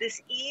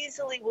 this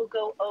easily will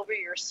go over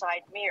your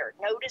side mirror.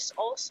 Notice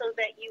also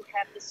that you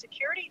have the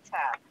security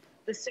tab.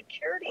 The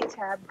security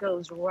tab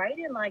goes right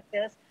in like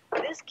this.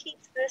 This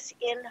keeps this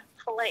in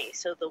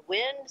place. So the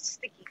wind,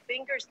 sticky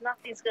fingers,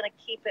 nothing's going to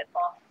keep it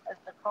off of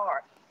the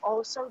car.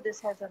 Also, this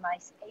has a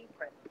nice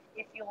apron.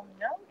 If you'll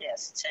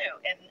notice too,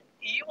 and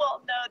you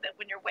all know that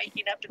when you're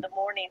waking up in the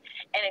morning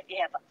and if you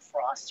have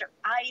frost or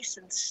ice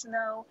and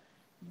snow,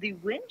 the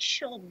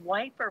windshield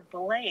wiper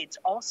blades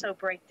also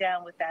break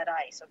down with that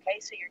ice, okay?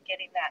 So you're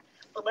getting that.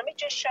 But let me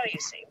just show you.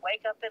 So you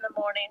wake up in the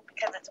morning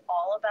because it's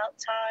all about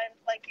time,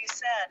 like you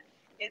said.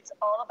 It's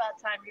all about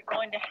time. You're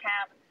going to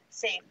have,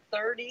 say,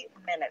 30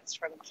 minutes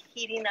from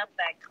heating up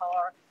that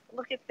car.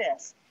 Look at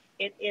this.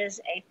 It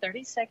is a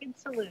 30-second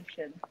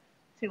solution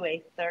to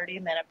a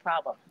 30-minute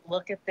problem.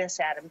 Look at this,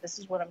 Adam. This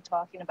is what I'm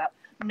talking about.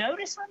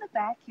 Notice on the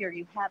back here,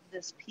 you have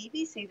this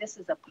PVC. This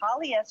is a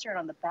polyester, and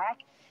on the back,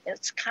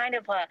 it's kind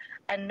of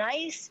a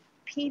nice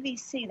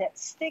PVC that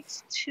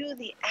sticks to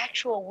the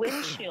actual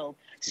windshield.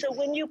 So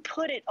when you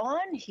put it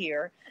on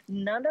here,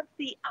 none of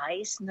the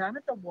ice, none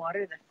of the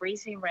water, the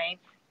freezing rain,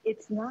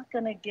 it's not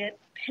going to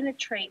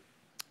penetrate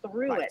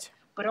through it.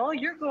 But all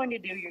you're going to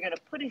do, you're going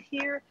to put it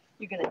here,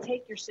 you're going to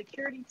take your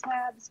security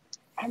tabs,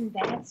 and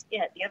that's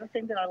it. The other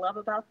thing that I love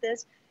about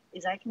this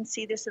is I can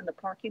see this in the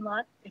parking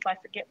lot. If I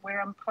forget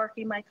where I'm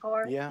parking my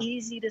car,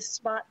 easy to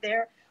spot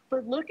there.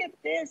 But look at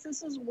this.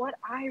 This is what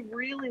I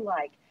really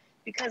like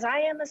because I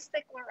am a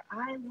stickler.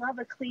 I love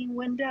a clean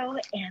window,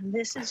 and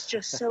this is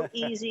just so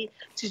easy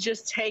to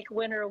just take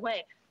winter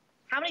away.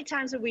 How many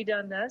times have we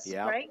done this,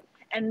 right?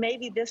 And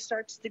maybe this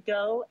starts to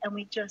go, and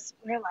we're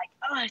like,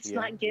 oh, it's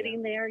not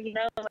getting there, you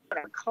know,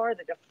 our car,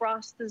 the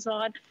defrost is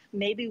on.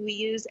 Maybe we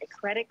use a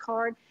credit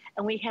card,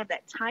 and we have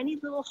that tiny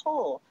little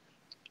hole.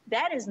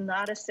 That is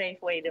not a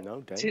safe way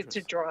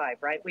to drive,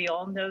 right? We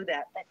all know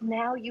that. But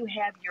now you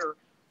have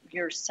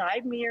your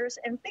side mirrors,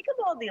 and think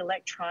of all the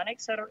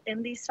electronics that are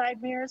in these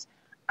side mirrors.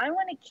 I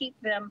want to keep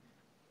them,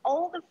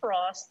 all the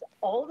frost,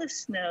 all the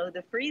snow,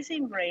 the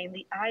freezing rain,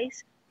 the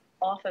ice,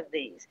 off of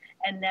these.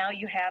 And now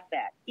you have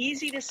that.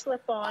 Easy to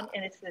slip on,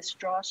 and it's this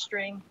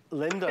drawstring.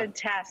 Linda.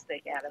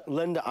 Fantastic, Adam.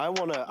 Linda, I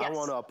want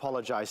to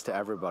apologize to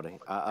everybody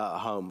at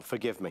home.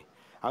 Forgive me.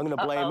 I'm going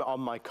to blame it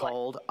on my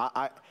cold.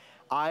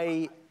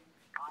 I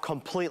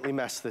completely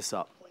messed this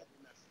up.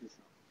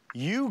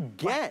 You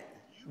get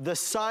the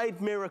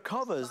side mirror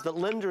covers that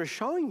Linda is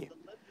showing you.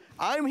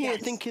 I'm here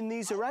thinking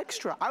these are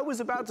extra. I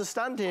was about to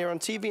stand here on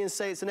TV and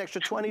say it's an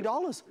extra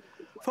 $20.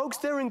 Folks,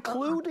 they're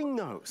including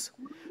those.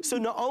 So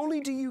not only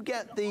do you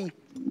get the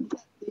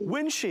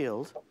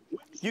windshield,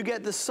 you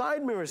get the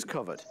side mirrors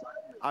covered.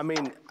 I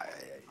mean,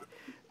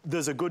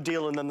 there's a good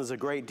deal and then there's a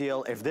great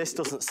deal. If this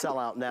doesn't sell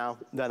out now,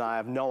 then I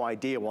have no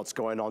idea what's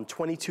going on.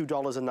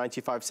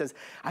 $22.95.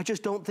 I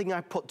just don't think I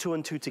put two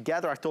and two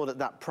together. I thought at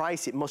that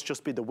price, it must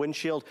just be the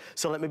windshield.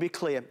 So let me be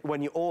clear,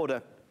 when you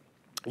order,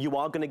 you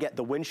are gonna get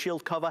the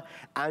windshield cover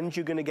and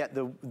you're gonna get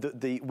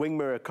the wing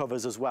mirror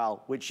covers as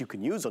well, which you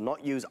can use or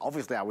not use.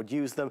 Obviously, I would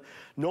use them.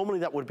 Normally,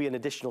 that would be an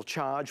additional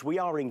charge. We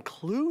are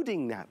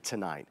including that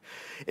tonight.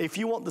 If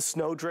you want the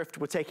snowdrift,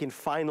 we're taking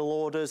final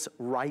orders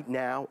right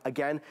now.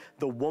 Again,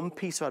 the one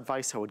piece of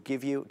advice I would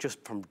give you, just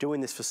from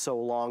doing this for so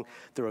long,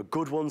 there are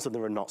good ones and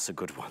there are not so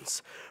good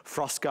ones.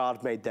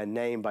 FrostGuard made their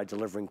name by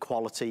delivering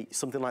quality.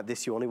 Something like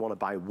this you only wanna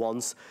buy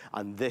once,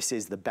 and this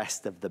is the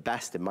best of the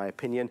best, in my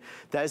opinion.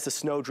 There's the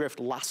snowdrift.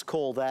 Last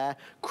call there.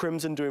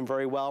 Crimson doing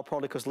very well,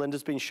 probably because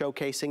Linda's been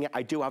showcasing it.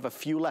 I do have a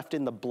few left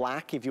in the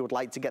black if you would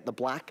like to get the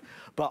black,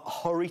 but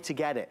hurry to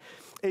get it.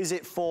 Is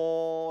it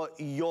for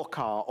your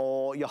car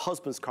or your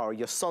husband's car or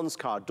your son's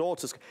car,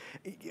 daughter's car?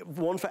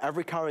 One for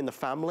every car in the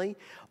family.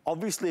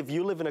 Obviously, if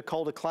you live in a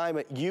colder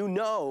climate, you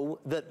know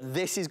that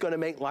this is going to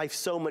make life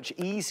so much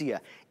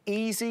easier.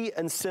 Easy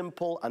and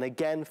simple, and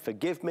again,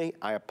 forgive me,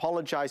 I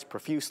apologize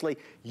profusely.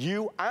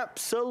 You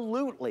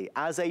absolutely,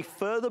 as a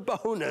further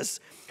bonus,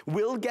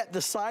 will get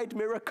the side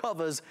mirror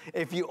covers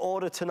if you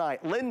order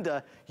tonight.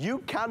 Linda, you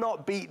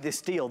cannot beat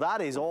this deal.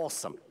 That is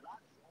awesome.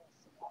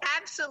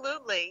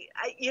 Absolutely.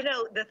 You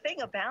know, the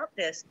thing about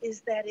this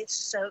is that it's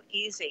so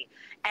easy,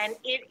 and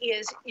it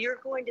is, you're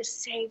going to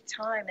save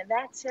time, and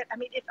that's it. I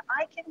mean, if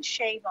I can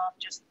shave off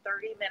just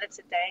 30 minutes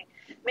a day,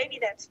 maybe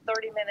that's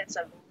 30 minutes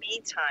of me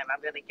time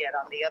I'm going to get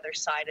on the other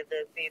side of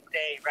the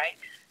day, right?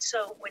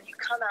 So when you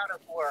come out of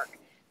work,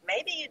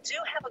 maybe you do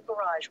have a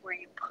garage where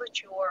you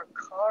put your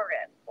car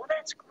in. Well,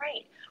 that's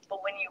great.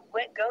 But when you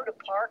go to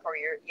park, or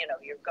you're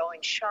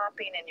going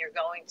shopping and you're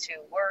going to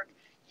work,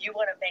 you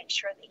want to make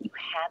sure that you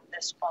have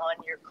this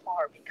on your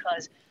car,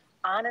 because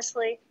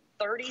honestly,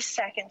 30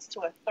 seconds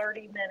to a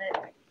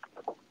 30-minute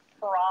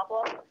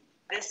problem,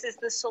 this is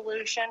the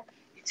solution.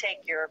 You take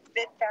your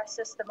FitFast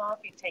system off,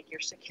 you take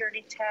your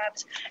security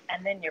tabs,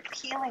 and then you're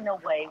peeling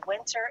away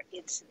winter.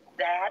 It's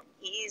that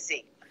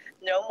easy.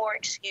 No more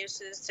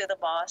excuses to the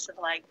boss of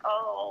like,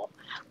 oh,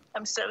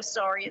 I'm so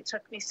sorry. It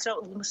took me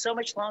so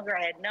much longer.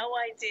 I had no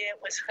idea it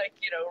was like,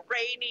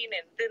 raining,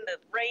 and then the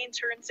rain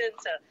turns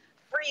into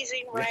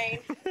freezing rain.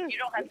 You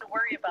don't have to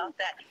worry about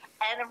that.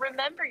 And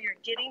remember, you're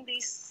getting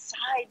these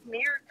side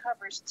mirror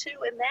covers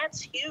too, and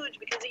that's huge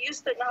because it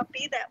used to not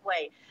be that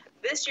way.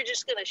 This you're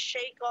just going to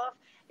shake off.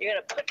 You're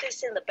going to put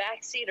this in the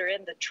back seat or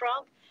in the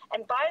trunk.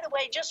 And by the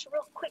way, just a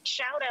real quick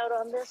shout out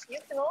on this, you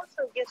can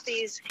also get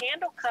these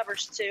handle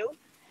covers too.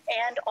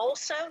 And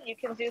also you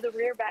can do the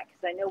rear back,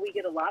 because I know we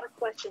get a lot of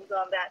questions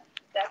on that.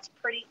 That's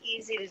pretty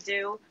easy to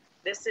do.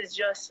 This is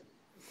just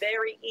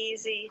very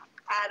easy.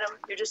 Adam,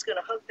 you're just going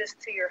to hook this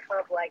to your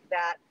hub like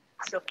that.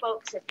 So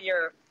folks, if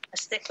you're a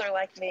stickler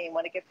like me and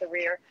want to get the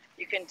rear,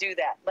 you can do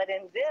that. But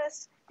in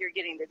this, you're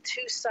getting the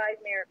two side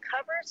mirror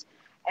covers,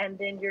 and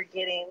then you're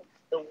getting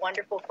the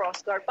wonderful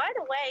FrostGuard. By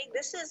the way,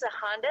 this is a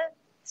Honda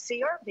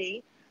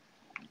CR-V.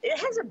 It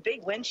has a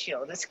big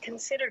windshield. It's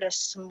considered a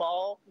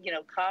small,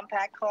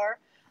 compact car.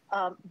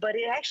 But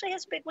it actually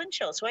has a big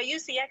windshield. So I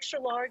use the extra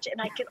large,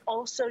 and I can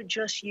also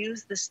just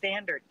use the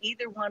standard.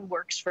 Either one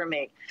works for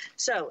me.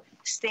 So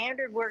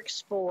standard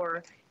works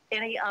for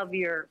any of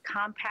your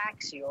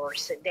compacts, your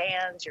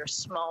sedans, your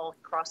small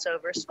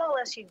crossovers, small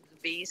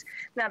SUVs.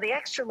 Now the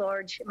extra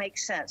large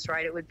makes sense,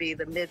 right? It would be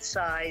the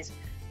mid-size,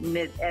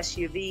 mid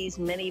SUVs,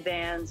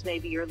 minivans,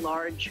 maybe your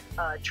large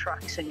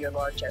trucks and your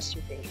large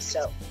SUVs.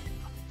 So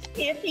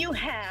if you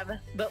have,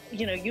 but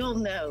you'll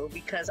know,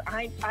 because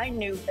I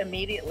knew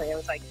immediately. I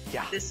was like,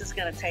 yeah, this is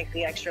going to take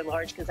the extra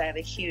large because I have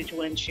a huge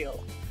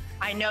windshield.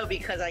 I know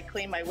because I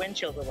clean my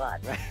windshield a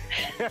lot.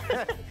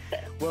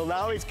 Well,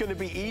 now it's going to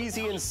be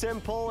easy and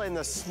simple in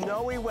the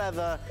snowy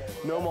weather.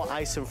 No more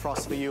ice and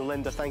frost for you,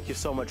 Linda. Thank you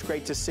so much.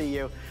 Great to see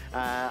you.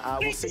 I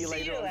will see you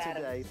later on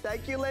today.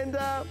 Thank you,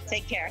 Linda.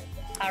 Take care.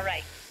 All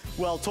right.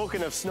 Well,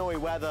 talking of snowy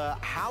weather,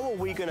 how are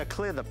we going to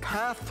clear the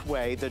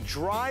pathway, the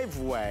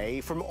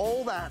driveway from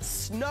all that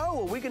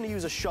snow? Are we going to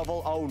use a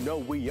shovel? Oh, no,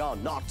 we are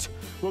not.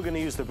 We're going to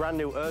use the brand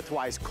new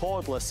Earthwise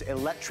cordless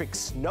electric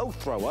snow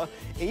thrower,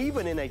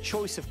 even in a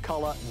choice of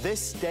color,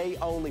 this day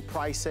only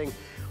pricing.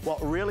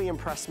 What really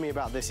impressed me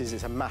about this is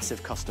it's a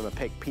massive customer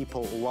pick.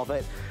 People love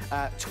it.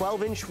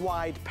 12-inch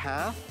wide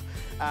path.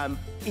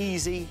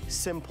 Easy,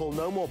 simple,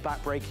 no more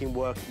back-breaking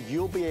work.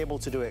 You'll be able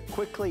to do it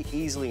quickly,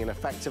 easily, and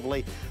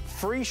effectively.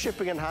 Free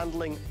shipping and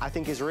handling, I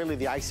think, is really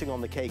the icing on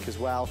the cake as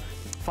well.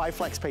 5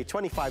 Flex Pay,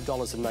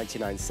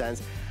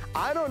 $25.99.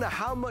 I don't know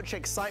how much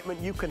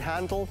excitement you can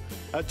handle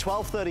at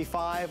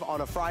 $12:35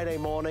 on a Friday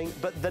morning,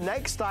 but the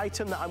next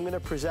item that I'm going to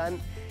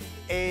present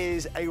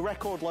is a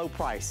record low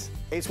price.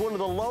 It's one of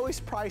the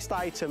lowest priced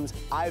items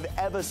I've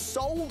ever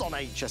sold on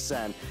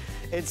HSN.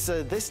 It's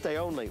this day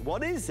only.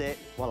 What is it?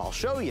 Well, I'll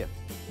show you,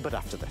 but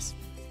after this.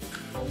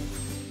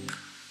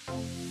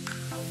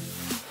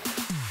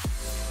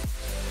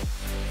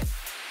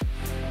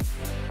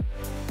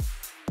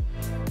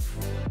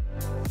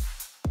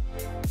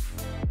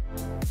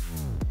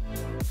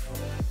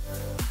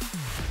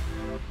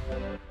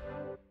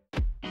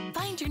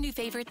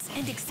 new favorites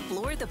and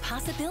explore the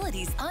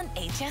possibilities on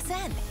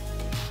HSN.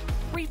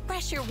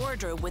 Refresh your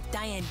wardrobe with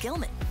Diane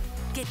Gilman.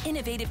 Get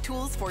innovative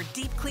tools for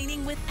deep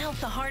cleaning without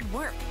the hard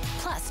work.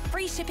 Plus,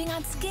 free shipping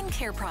on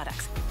skincare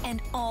products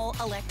and all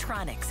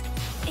electronics.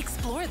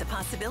 Explore the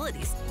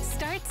possibilities.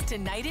 Starts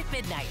tonight at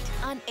midnight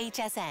on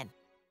HSN.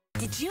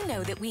 Did you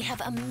know that we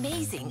have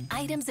amazing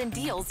items and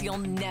deals you'll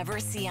never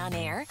see on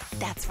air?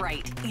 That's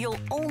right. You'll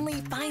only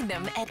find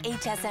them at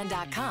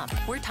hsn.com.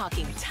 We're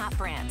talking top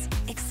brands,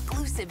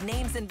 exclusive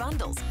names and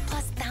bundles,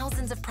 plus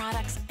thousands of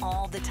products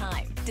all the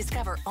time.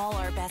 Discover all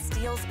our best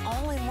deals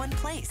all in one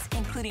place,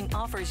 including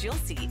offers you'll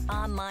see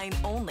online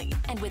only.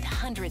 And with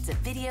hundreds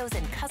of videos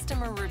and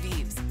customer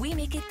reviews, we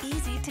make it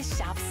easy to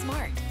shop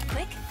smart.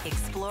 Click,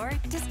 explore,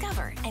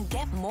 discover, and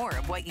get more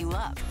of what you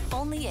love.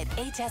 Only at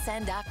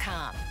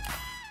hsn.com.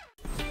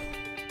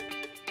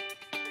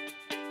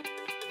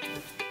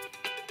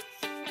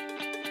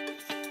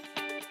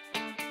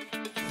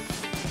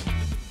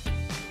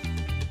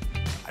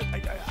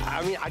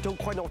 I mean, I don't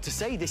quite know what to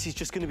say. This is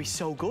just going to be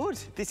so good.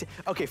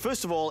 Okay,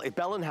 first of all,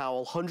 Bell &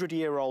 Howell,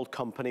 100-year-old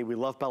company. We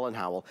love Bell &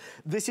 Howell.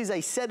 This is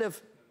a set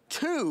of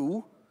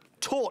 2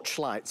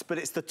 torchlights, but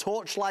it's the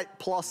Torchlight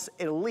Plus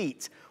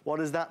Elite. What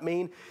does that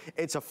mean?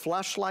 It's a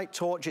flashlight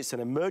torch, it's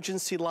an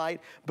emergency light,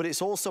 but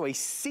it's also a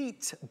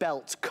seat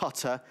belt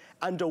cutter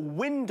and a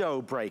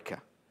window breaker.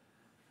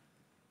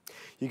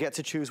 You get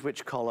to choose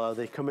which color.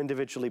 They come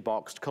individually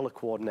boxed, color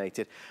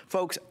coordinated.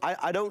 Folks,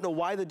 I don't know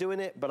why they're doing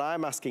it, but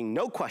I'm asking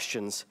no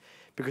questions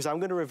because I'm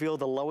gonna reveal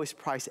the lowest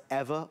price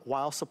ever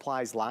while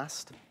supplies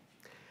last.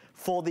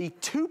 For the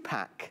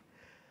 2-pack,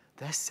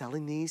 they're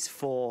selling these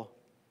for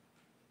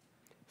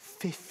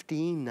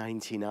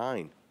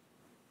 $15.99.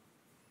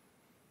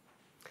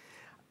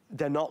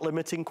 They're not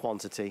limiting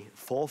quantity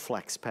for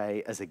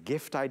FlexPay as a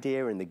gift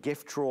idea in the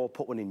gift drawer.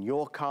 Put one in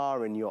your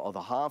car, in your other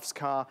half's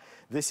car.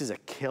 This is a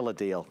killer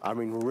deal. I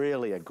mean,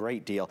 really a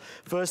great deal.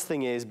 First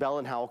thing is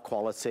Bell & Howell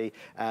quality,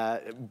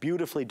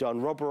 beautifully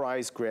done,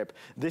 rubberized grip.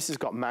 This has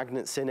got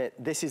magnets in it.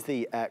 This is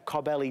the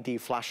Cobb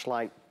LED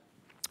flashlight.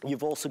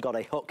 You've also got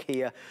a hook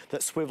here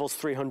that swivels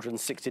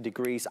 360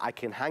 degrees. I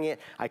can hang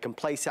it, I can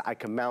place it, I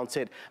can mount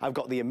it. I've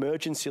got the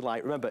emergency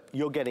light. Remember,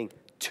 you're getting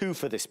 2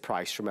 for this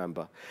price,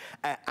 remember.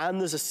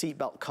 And there's a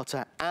seatbelt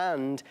cutter,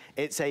 and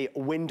it's a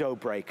window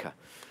breaker.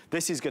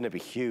 This is gonna be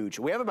huge.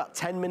 We have about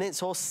 10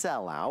 minutes or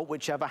sell out,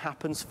 whichever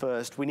happens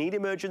first. We need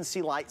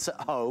emergency lights at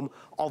home,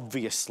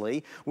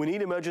 obviously. We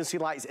need emergency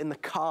lights in the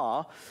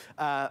car.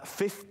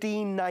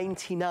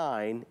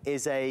 $15.99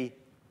 is a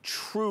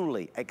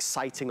truly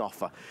exciting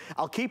offer.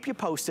 I'll keep you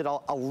posted.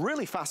 I'll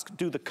really fast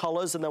do the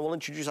colors and then we'll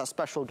introduce our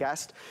special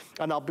guest,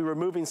 and I'll be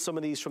removing some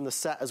of these from the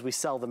set as we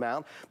sell them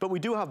out. But we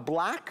do have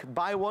black,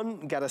 buy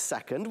one, get a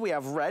second. We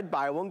have red,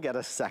 buy one, get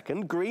a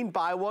second. Green,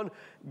 buy one,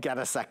 get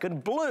a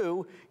second.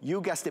 Blue,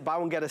 you guessed it, buy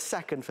one, get a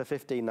second for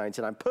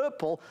 $15.99.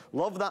 Purple,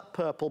 love that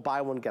purple,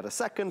 buy one, get a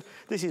second.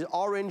 This is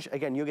orange,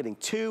 again, you're getting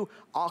 2.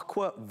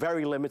 Aqua,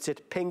 very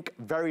limited. Pink,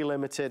 very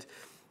limited.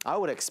 I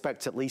would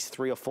expect at least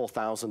 3,000 or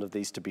 4,000 of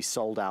these to be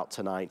sold out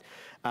tonight.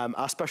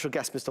 Our special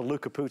guest, Mr. Lou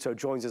Caputo,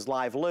 joins us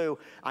live. Lou,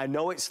 I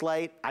know it's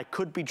late. I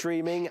could be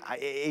dreaming.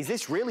 Is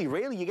this really?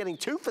 You're getting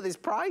 2 for this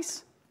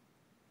price?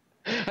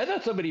 I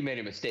thought somebody made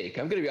a mistake.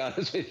 I'm going to be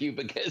honest with you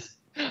because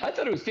I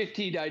thought it was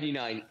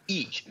 $15.99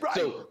 each. Right.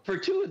 So for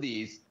 2 of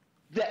these,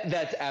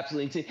 that's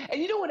absolutely insane.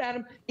 And you know what,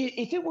 Adam?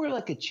 If it were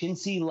like a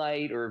chintzy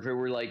light or if it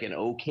were like an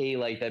okay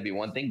light, that'd be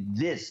one thing.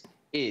 This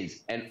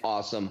is an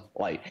awesome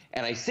light.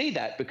 And I say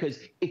that because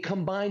it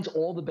combines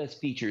all the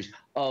best features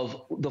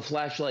of the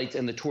flashlights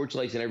and the torch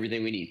lights and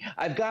everything we need.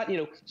 I've got,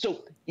 you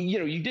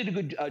did a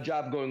good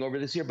job going over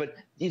this here, but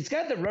it's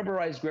got the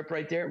rubberized grip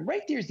right there.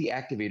 Right there's the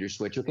activator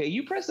switch, okay?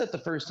 You press that the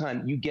first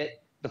time, you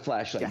get the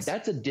flashlight. Yes.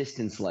 That's a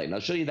distance light, and I'll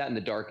show you that in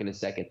the dark in a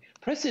second.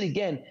 Press it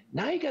again.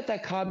 Now you got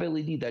that Cobb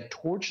LED, that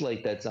torch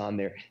light that's on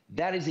there.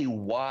 That is a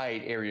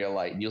wide area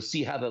light, and you'll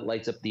see how that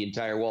lights up the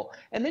entire wall.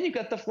 And then you've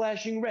got the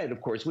flashing red,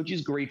 of course, which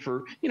is great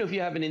for, if you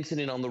have an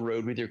incident on the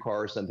road with your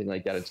car or something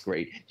like that, it's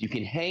great. You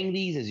can hang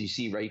these, as you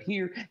see right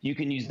here. You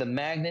can use the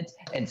magnets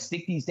and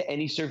stick these to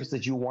any surface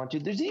that you want to.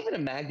 There's even a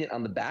magnet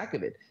on the back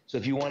of it. So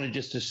if you wanted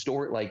just to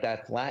store it like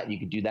that flat, you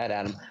could do that,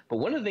 Adam. But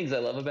one of the things I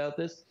love about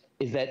this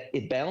is that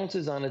it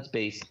balances on its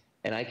base,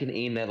 and I can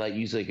aim that light,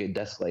 use like a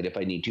desk light if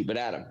I need to. But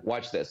Adam,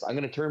 watch this. I'm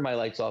going to turn my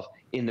lights off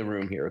in the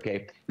room here,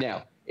 okay?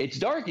 Now, it's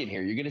dark in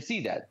here. You're going to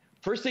see that.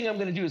 First thing I'm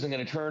going to do is I'm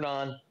going to turn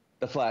on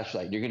the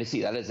flashlight. You're going to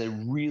see that is a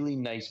really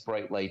nice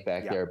bright light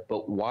back there.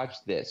 But watch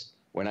this.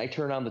 When I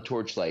turn on the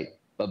torch light,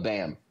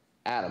 ba-bam.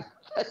 Adam,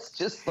 that's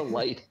just the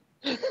light.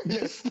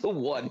 Just the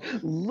one.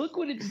 Look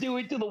what it's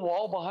doing to the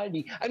wall behind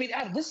me. I mean,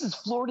 Adam, this is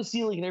floor to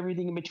ceiling and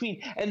everything in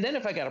between. And then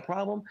if I got a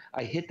problem,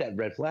 I hit that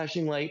red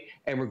flashing light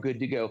and we're good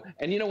to go.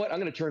 And you know what? I'm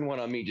going to turn one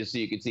on me just so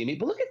you can see me.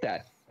 But look at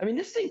that. I mean,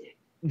 this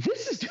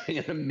is doing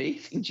an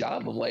amazing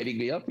job of lighting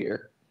me up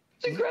here.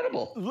 It's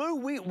incredible. Lou,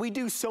 we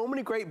do so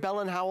many great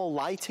Bell & Howell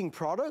lighting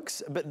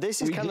products, but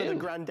this is kind of the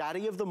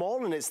granddaddy of them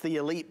all, and it's the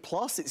Elite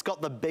Plus. It's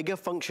got the bigger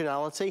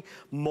functionality,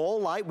 more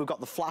light. We've got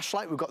the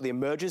flashlight, we've got the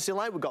emergency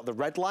light, we've got the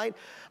red light.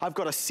 I've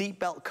got a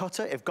seatbelt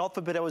cutter. If God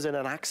forbid I was in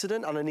an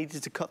accident and I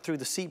needed to cut through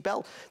the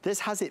seatbelt,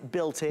 this has it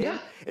built in. Yeah.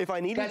 If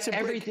I needed That's to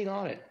break, everything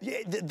on it. Yeah,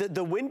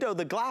 the window,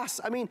 the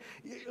glass. I mean,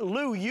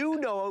 Lou,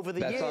 you know over the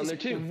That's years, on there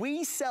too.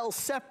 we sell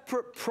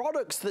separate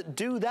products that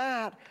do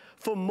that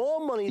for more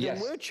money than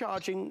we're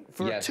charging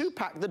for a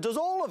 2-pack that does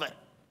all of it.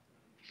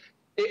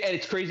 And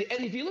it's crazy.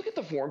 And if you look at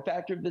the form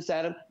factor of this,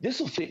 Adam,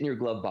 this will fit in your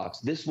glove box.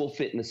 This will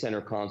fit in the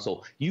center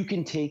console. You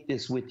can take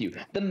this with you.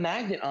 The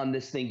magnet on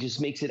this thing just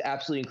makes it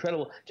absolutely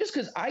incredible. Just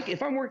because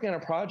if I'm working on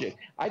a project,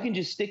 I can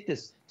just stick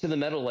this to the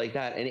metal like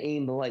that and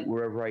aim the light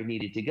wherever I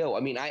need it to go. I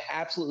mean,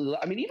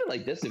 even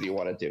like this if you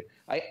wanted to.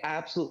 I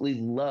absolutely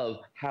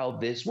love how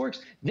this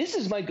works. This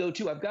is my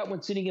go-to. I've got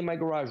one sitting in my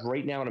garage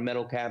right now in a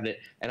metal cabinet,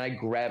 and I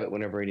grab it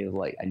whenever I need the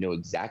light. I know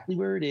exactly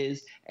where it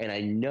is, and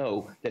I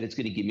know that it's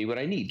going to give me what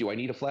I need. Do I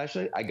need a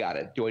flashlight? I got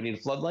it. Do I need a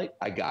floodlight?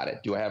 I got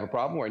it. Do I have a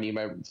problem where I need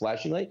my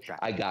flashing light?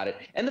 I got it.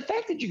 And the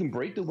fact that you can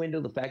break the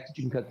window, the fact that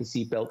you can cut the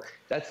seatbelt,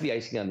 that's the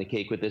icing on the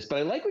cake with this. But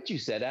I like what you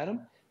said,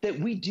 Adam, that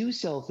we do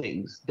sell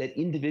things that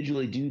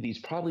individually do these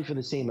probably for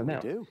the same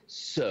amount. We do.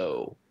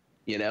 So,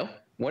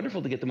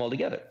 wonderful to get them all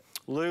together.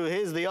 Lou,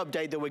 here's the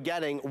update that we're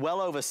getting.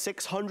 Well over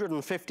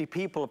 650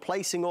 people are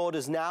placing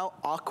orders now.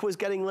 Aqua's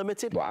getting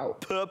limited. Wow.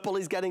 Purple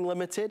is getting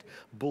limited.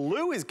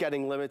 Blue is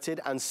getting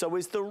limited, and so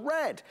is the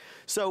red.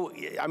 So,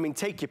 I mean,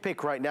 take your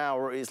pick right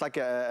now. It's like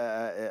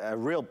a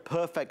real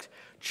perfect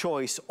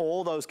choice.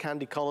 All those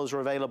candy colors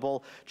are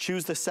available.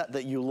 Choose the set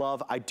that you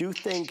love. I do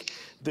think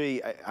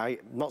I'm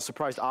not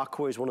surprised,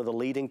 Aqua is one of the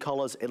leading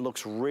colors. It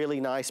looks really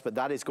nice, but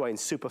that is going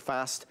super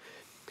fast.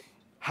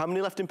 How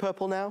many left in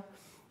purple now?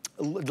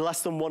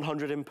 Less than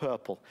 100 in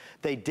purple.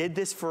 They did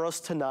this for us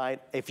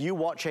tonight. If you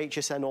watch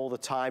HSN all the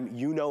time,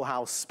 you know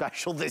how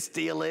special this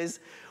deal is.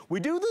 We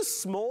do the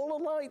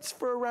smaller lights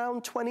for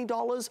around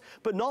 $20,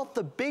 but not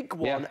the big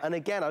one. And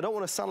again, I don't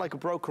want to sound like a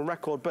broken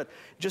record, but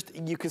just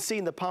you can see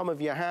in the palm of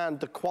your hand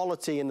the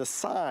quality and the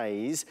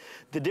size,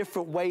 the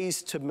different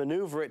ways to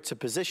maneuver it, to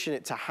position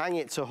it, to hang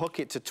it, to hook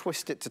it, to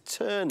twist it, to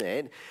turn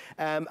it.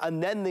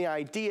 And then the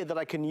idea that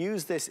I can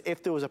use this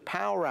if there was a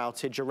power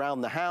outage around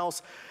the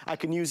house. I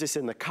can use this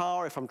in the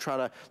car if I'm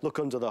trying to look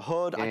under the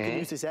hood. I can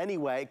use this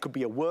anywhere. It could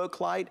be a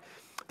work light.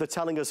 They're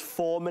telling us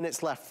 4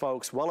 minutes left,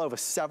 folks. Well over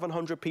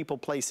 700 people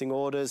placing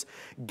orders.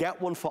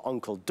 Get one for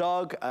Uncle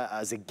Doug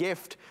as a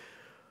gift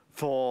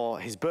for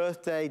his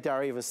birthday, dare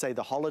I even say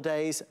the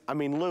holidays. I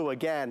mean, Lou,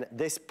 again,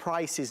 this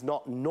price is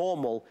not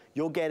normal.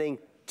 You're getting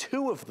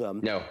 2 of them.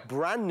 No.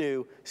 Brand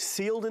new,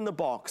 sealed in the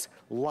box,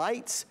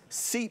 lights,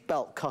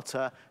 seatbelt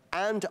cutter,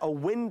 and a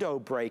window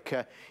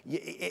breaker.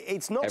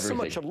 It's not so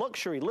much a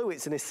luxury, Lou.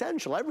 It's an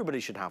essential. Everybody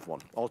should have one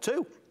or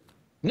 2.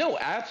 No,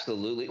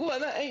 absolutely. Well,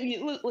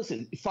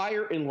 listen,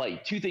 fire and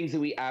light, 2 things that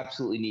we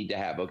absolutely need to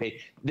have, okay?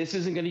 This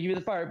isn't going to give you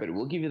the fire, but it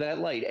will give you that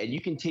light, and you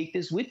can take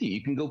this with you.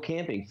 You can go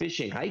camping,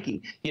 fishing,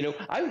 hiking.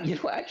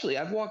 Actually,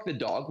 I've walked the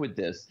dog with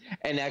this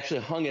and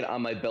actually hung it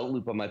on my belt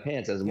loop on my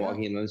pants as I'm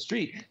walking in on the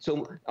street.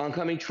 So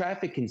oncoming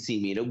traffic can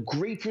see me.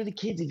 Great for the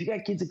kids. If you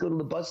got kids that go to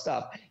the bus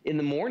stop in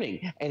the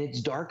morning and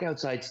it's dark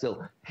outside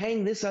still,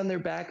 hang this on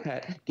their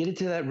backpack, get it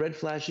to that red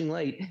flashing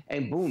light,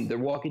 and boom, they're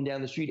walking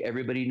down the street.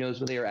 Everybody knows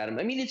where they are, Adam.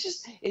 I mean,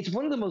 it's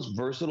one of the most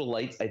versatile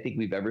lights I think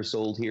we've ever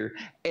sold here.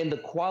 And the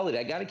quality,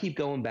 I got to keep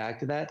going back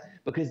to that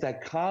because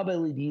that Cobb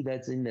LED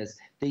that's in this,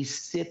 they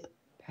sip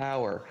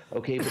power,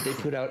 okay? But they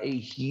put out a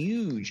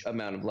huge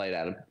amount of light,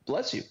 Adam.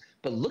 Bless you.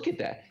 But look at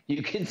that.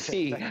 You can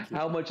see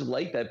how much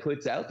light that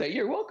puts out there.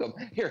 You're welcome.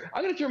 Here,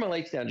 I'm going to turn my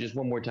lights down just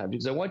one more time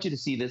because I want you to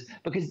see this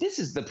because this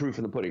is the proof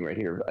in the pudding right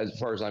here as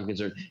far as I'm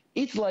concerned.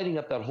 It's lighting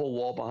up that whole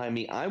wall behind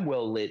me. I'm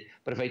well lit.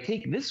 But if I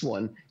take this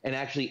one and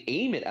actually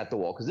aim it at the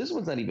wall, because this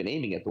one's not even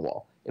aiming at the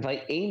wall. If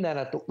I aim that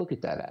at the, look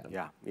at that,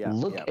 Adam.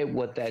 Look at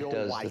what that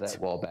does to that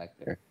wall back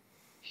there.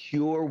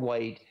 Pure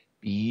white,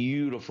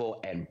 beautiful,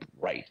 and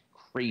bright.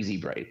 Crazy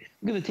bright.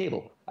 Look at the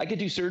table. I could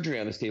do surgery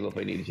on this table if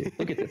I needed to.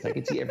 Look at this. I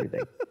can see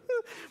everything.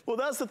 Well,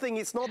 that's the thing.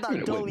 It's not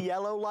that dull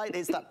yellow light.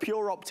 It's that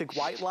pure optic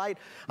white light.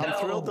 I'm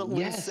thrilled that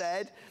Lou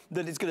said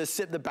that it's going to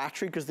sip the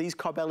battery because these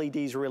Cobb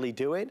LEDs really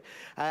do it.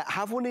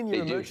 Have one in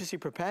your emergency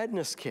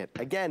preparedness kit.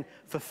 Again,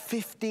 for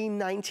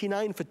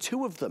 $15.99 for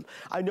 2 of them.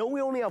 I know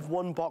we only have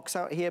 1 box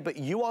out here, but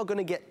you are going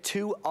to get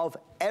 2 of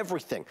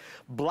everything.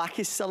 Black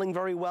is selling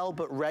very well,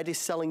 but red is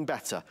selling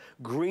better.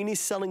 Green is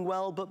selling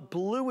well, but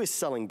blue is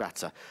selling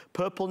better.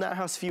 Purple now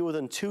has fewer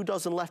than 2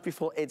 dozen left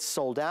before it's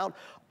sold out.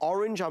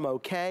 Orange, I'm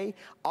okay.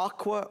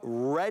 Aqua,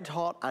 red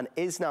hot, and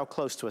is now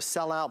close to a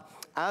sellout,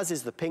 as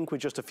is the pink with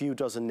just a few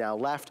dozen now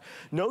left.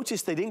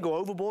 Notice they didn't go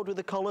overboard with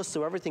the colors,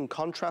 so everything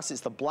contrasts.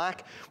 It's the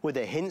black with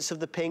the hints of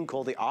the pink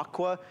or the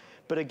aqua,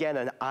 but again,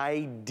 an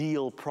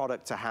ideal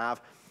product to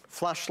have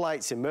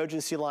flashlights,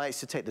 emergency lights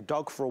to take the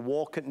dog for a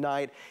walk at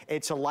night.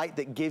 It's a light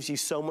that gives you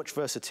so much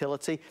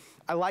versatility.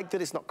 I like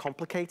that it's not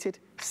complicated.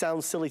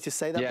 Sounds silly to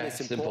say that, but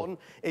it's important.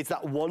 It's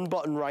that one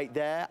button right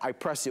there. I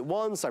press it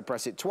once, I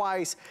press it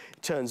twice.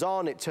 It turns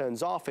on, it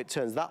turns off, it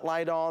turns that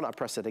light on. I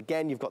press it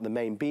again, you've got the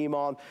main beam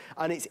on.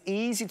 And it's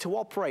easy to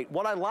operate.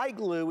 What I like,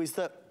 Lou, is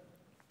that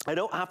I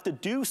don't have to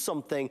do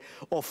something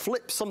or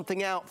flip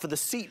something out for the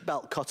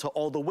seatbelt cutter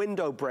or the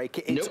window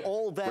breaker. It's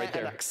all there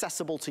and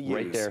accessible to use.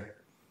 Right there.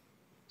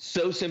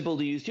 So simple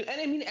to use too.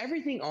 And I mean,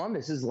 everything on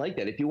this is like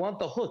that. If you want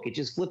the hook, it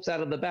just flips out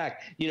of the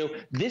back. You know,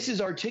 this is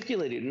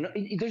articulated.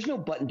 There's no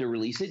button to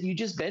release it. You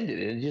just bend it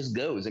and it just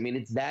goes. I mean,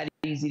 it's that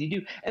easy to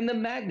do. And the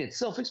magnet's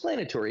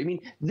self-explanatory. I mean,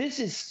 this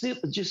is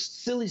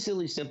just silly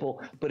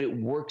simple, but it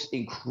works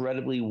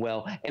incredibly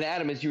well. And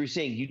Adam, as you were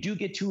saying, you do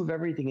get 2 of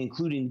everything,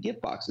 including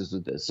gift boxes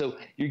with this. So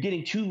you're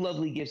getting 2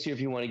 lovely gifts here if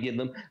you want to give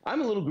them.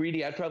 I'm a little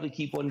greedy. I'd probably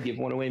keep one and give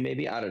one away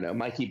maybe. I don't know.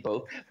 Might keep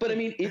both. But I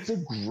mean, it's a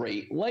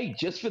great light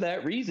just for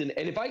that reason.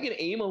 And if I can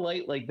aim a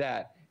light like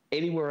that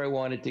anywhere I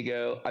want it to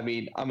go, I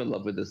mean, I'm in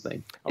love with this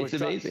thing. It's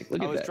amazing.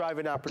 Look at that. I was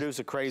driving our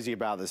producer crazy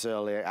about this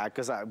earlier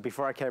because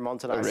before I came on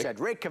tonight, I said,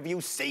 Rick, have you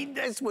seen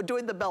this? We're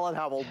doing the Bell &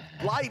 Howell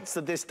lights.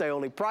 The this day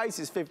only price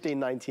is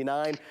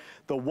 $15.99.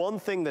 The one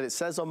thing that it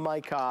says on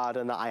my card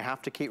and that I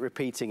have to keep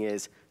repeating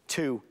is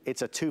 2.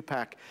 It's a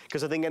 2-pack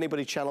because I think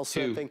anybody channel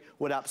surfing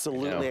would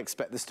absolutely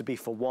expect this to be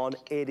for 1.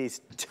 It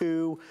is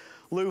 2.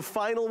 Lou,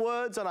 final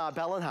words on our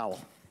Bell & Howell.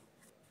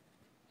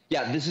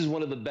 Yeah, this is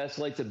one of the best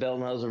lights that Bell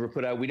 & Howell's ever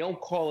put out. We don't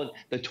call it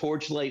the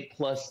Torchlight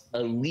Plus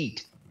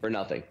Elite for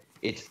nothing.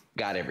 It's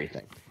got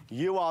everything.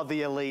 You are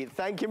the elite.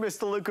 Thank you,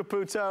 Mr. Lou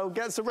Caputo.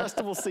 Get some rest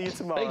and we'll see you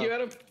tomorrow. Thank you,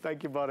 Adam.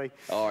 Thank you, buddy.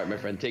 All right, my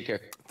friend. Take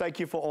care. Thank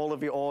you for all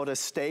of your orders.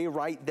 Stay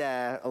right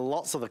there.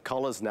 Lots of the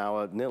colors now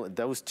are nearly,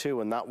 those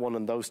 2 and that one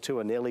and those 2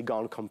 are nearly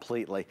gone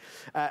completely.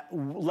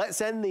 Let's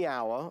end the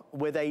hour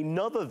with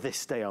another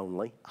this day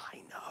only.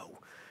 I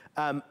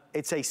know.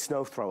 It's a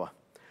snow thrower.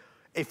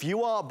 If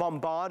you are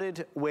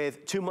bombarded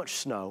with too much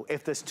snow,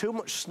 if there's too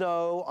much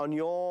snow on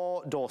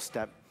your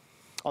doorstep,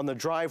 on the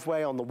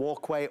driveway, on the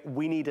walkway,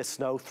 we need a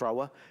snow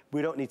thrower.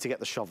 We don't need to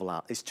get the shovel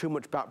out. It's too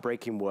much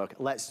back-breaking work.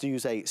 Let's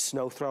use a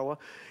snow thrower.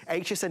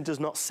 HSN does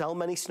not sell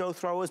many snow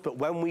throwers, but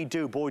when we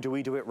do, boy, do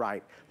we do it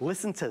right.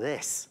 Listen to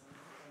this.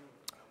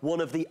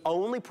 One of the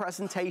only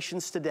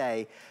presentations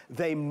today,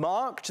 they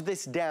marked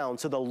this down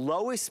to the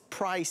lowest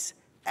price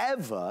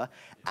ever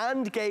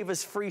and gave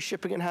us free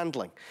shipping and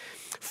handling.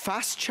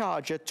 Fast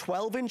charger,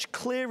 12-inch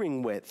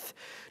clearing width,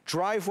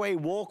 driveway,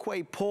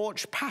 walkway,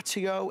 porch,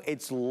 patio.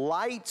 It's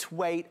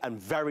lightweight and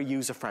very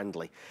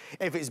user-friendly.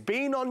 If it's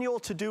been on your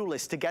to-do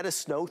list to get a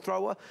snow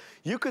thrower,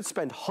 you could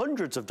spend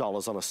hundreds of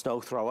dollars on a snow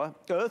thrower.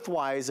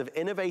 Earthwise have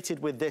innovated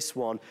with this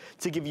one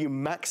to give you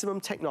maximum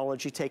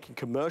technology, taking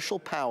commercial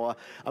power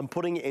and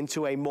putting it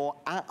into a more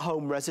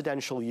at-home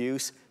residential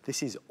use.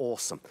 This is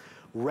awesome.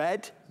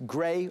 Red,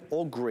 gray,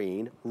 or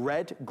green.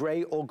 Red,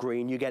 gray, or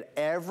green. You get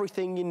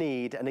everything you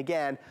need. And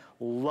again,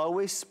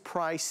 lowest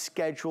price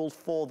scheduled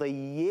for the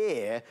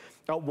year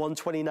at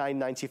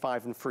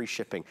 $129.95 and free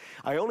shipping.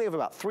 I only have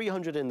about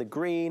 300 in the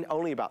green,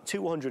 only about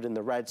 200 in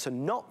the red, so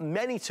not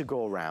many to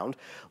go around.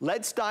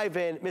 Let's dive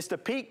in.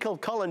 Mr. Pete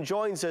Kilcullen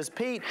joins us.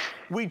 Pete,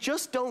 we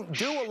just don't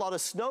do a lot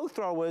of snow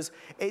throwers.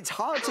 It's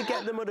hard to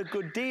get them at a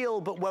good deal,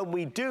 but when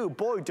we do,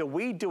 boy, do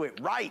we do it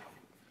right.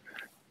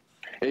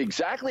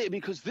 Exactly,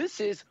 because this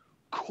is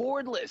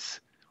cordless,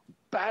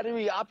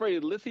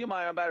 battery-operated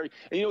lithium-ion battery.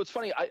 And you know, it's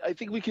funny, I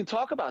think we can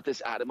talk about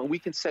this, Adam, and we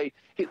can say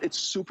hey, it's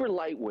super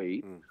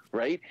lightweight,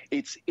 right?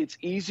 It's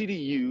easy to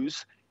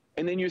use.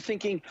 And then you're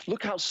thinking,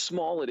 look how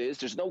small it is.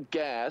 There's no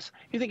gas.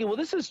 You're thinking, well,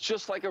 this is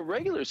just like a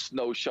regular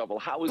snow shovel.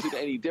 How is it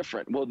any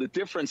different? Well, the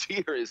difference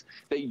here is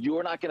that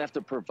you're not going to have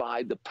to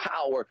provide the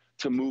power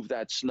to move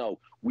that snow.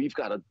 We've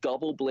got a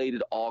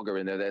double-bladed auger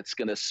in there that's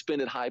going to spin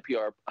at high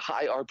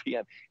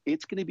RPM.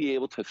 It's going to be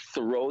able to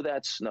throw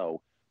that snow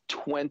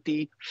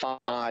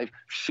 25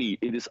 feet.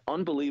 It is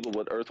unbelievable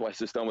what Earthwise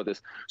has done with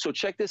this. So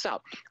check this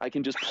out. I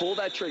can just pull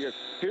that trigger.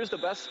 Here's the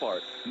best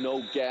part.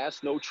 No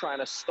gas, no trying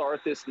to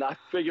start this, not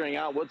figuring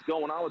out what's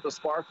going on with the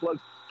spark plugs.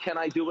 Can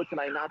I do it? Can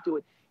I not do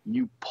it?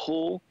 You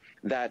pull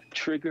that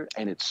trigger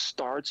and it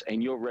starts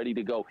and you're ready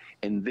to go.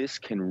 And this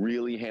can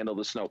really handle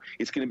the snow.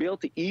 It's going to be able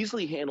to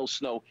easily handle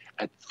snow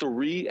at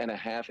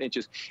 3.5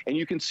 inches. And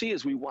you can see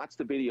as we watch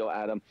the video,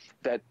 Adam,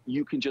 that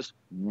you can just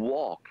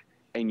walk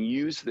and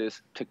use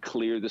this to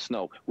clear the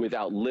snow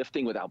without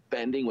lifting, without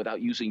bending,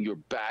 without using your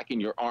back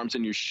and your arms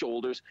and your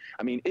shoulders.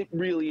 I mean, it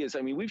really is.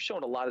 I mean, we've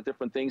shown a lot of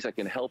different things that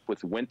can help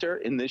with winter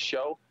in this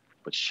show,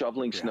 but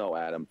shoveling snow,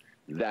 Adam,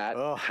 that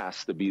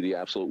has to be the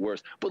absolute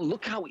worst. But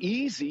look how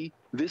easy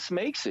this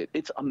makes it.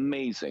 It's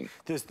amazing.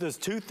 There's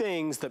 2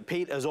 things that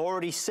Pete has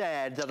already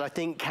said that I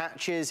think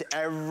catches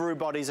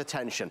everybody's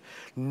attention.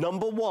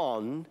 Number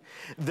 1,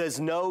 there's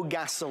no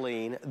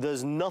gasoline.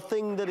 There's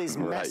nothing that is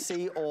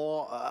messy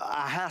or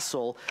a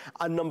hassle.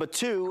 And number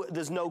 2,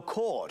 there's no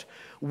cord.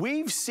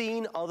 We've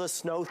seen other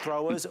snow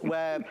throwers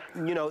where,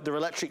 you know, they're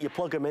electric, you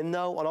plug them in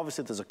though, and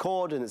obviously there's a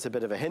cord and it's a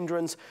bit of a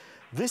hindrance.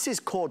 This is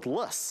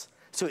cordless.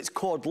 So it's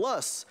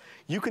cordless.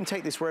 You can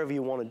take this wherever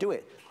you want to do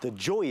it. The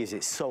joy is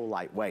it's so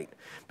lightweight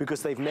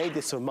because they've made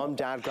this for mum,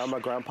 dad, grandma,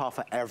 grandpa,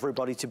 for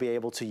everybody to be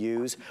able to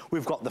use.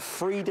 We've got the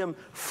freedom,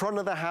 front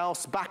of the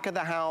house, back of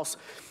the house,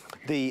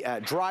 the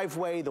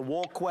driveway, the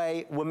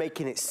walkway. We're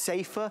making it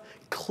safer,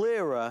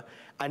 clearer,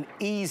 and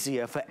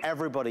easier for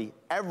everybody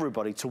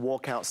to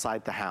walk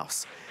outside the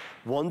house.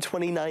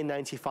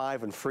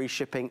 $129.95 and free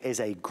shipping is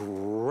a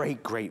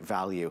great, great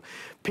value.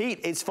 Pete,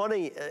 it's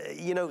funny,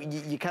 you know,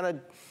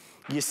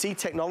 you see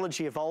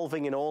technology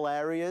evolving in all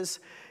areas.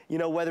 You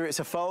know, whether it's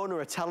a phone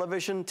or a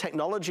television,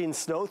 technology in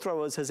snow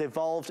throwers has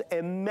evolved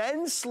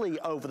immensely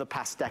over the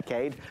past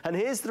decade, and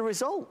here's the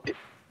result.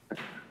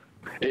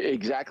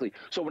 Exactly.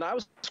 So when I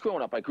was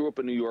growing up, I grew up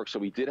in New York, so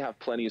we did have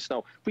plenty of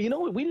snow. But you know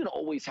what? We didn't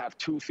always have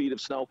 2 feet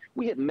of snow.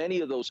 We had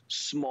many of those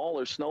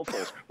smaller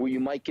snowfalls where you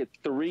might get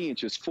 3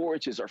 inches, 4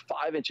 inches, or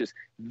 5 inches.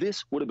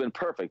 This would have been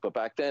perfect. But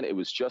back then, it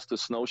was just a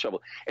snow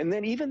shovel. And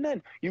then even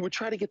then, you would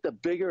try to get the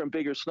bigger and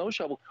bigger snow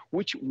shovel,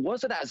 which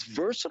wasn't as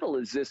versatile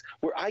as this,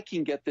 where I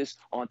can get this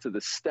onto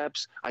the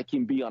steps. I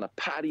can be on a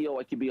patio.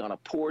 I can be on a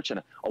porch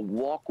and a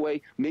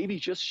walkway, maybe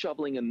just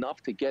shoveling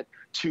enough to get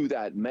to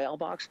that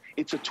mailbox.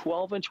 It's a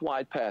 12-inch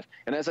wide path.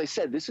 And as I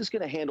said, this is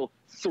going to handle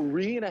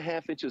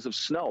 3.5 inches of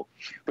snow.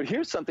 But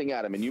here's something,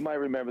 Adam, and you might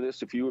remember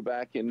this if you were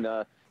back in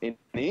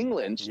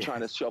England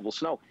trying to shovel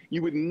snow.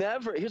 You would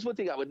never, here's one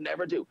thing I would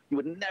never do. You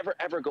would never,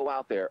 ever go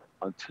out there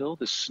until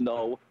the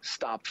snow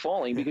stopped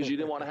falling because you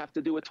didn't want to have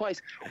to do it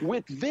twice.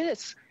 With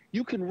this,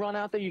 you can run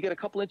out there. You get a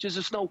couple inches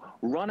of snow,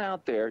 run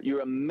out there.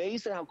 You're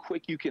amazed at how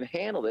quick you can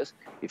handle this.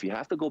 If you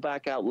have to go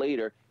back out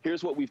later,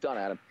 here's what we've done,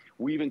 Adam.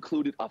 We've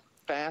included a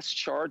fast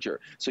charger.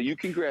 So you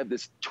can grab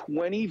this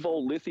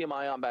 20-volt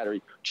lithium-ion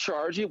battery,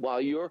 charge it while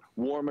you're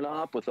warming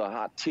up with a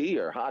hot tea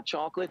or hot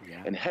chocolate,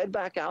 and head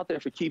back out there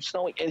if it keeps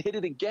snowing and hit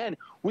it again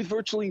with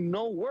virtually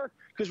no work.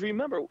 Because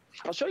remember,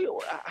 I'll show you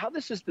how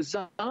this is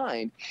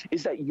designed,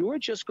 is that you're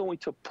just going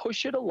to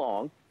push it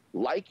along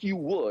like you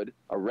would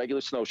a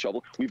regular snow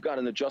shovel. We've got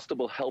an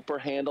adjustable helper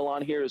handle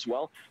on here as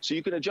well, so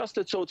you can adjust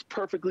it so it's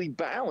perfectly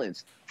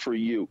balanced for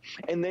you.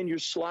 And then you're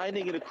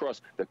sliding it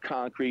across the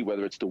concrete,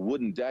 whether it's the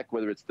wooden deck,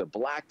 whether it's the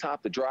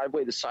blacktop, the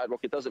driveway, the sidewalk,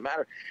 it doesn't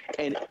matter.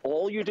 And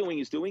all you're doing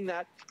is doing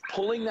that,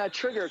 pulling that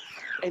trigger,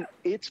 and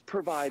it's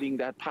providing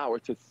that power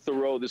to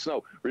throw the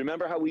snow.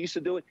 Remember how we used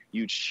to do it?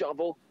 You'd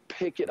shovel,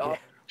 pick it up,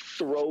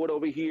 throw it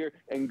over here,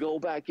 and go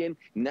back in.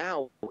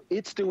 Now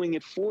it's doing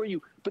it for you,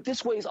 but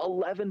this weighs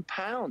 11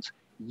 pounds.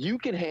 You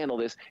can handle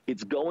this.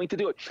 It's going to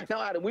do it.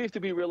 Now, Adam, we have to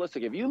be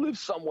realistic. If you live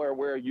somewhere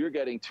where you're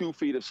getting 2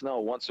 feet of snow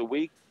once a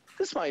week,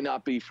 this might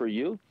not be for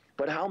you.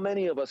 But how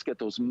many of us get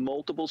those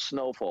multiple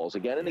snowfalls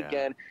again and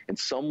again, and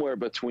somewhere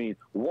between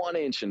 1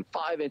 inch and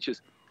 5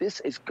 inches? This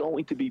is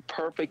going to be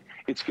perfect.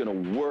 It's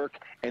going to work,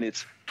 and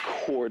it's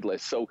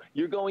cordless. So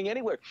you're going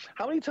anywhere.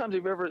 How many times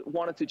have you ever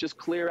wanted to just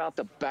clear out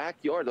the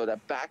backyard or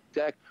that back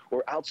deck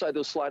or outside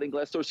those sliding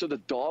glass doors so the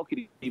dog could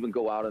even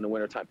go out in the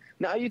wintertime?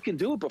 Now you can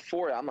do it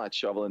before. I'm not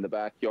shoveling the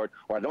backyard,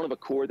 or I don't have a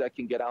cord that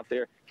can get out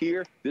there.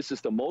 Here, this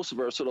is the most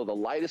versatile, the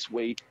lightest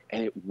weight,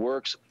 and it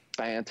works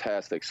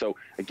fantastic. So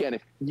again,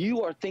 if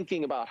you are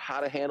thinking about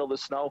how to handle the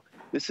snow,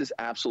 this is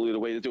absolutely the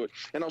way to do it.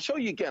 And I'll show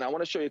you again. I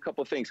want to show you a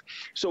couple of things.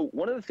 So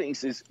one of the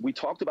things is we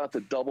talked about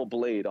the double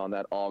blade on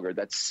that auger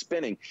that's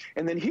spinning.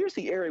 And then here's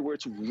the area where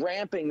it's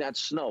ramping that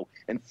snow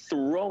and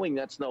throwing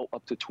that snow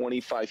up to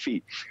 25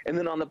 feet. And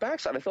then on the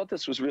backside, I thought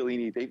this was really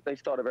neat. They've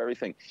thought of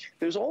everything.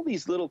 There's all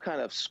these little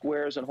kind of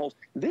squares and holes.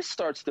 This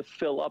starts to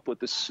fill up with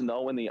the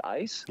snow and the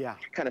ice.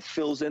 Kind of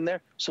fills in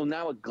there. So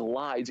now it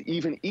glides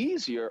even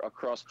easier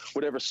across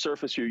whatever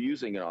surface you're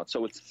using it on.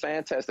 So it's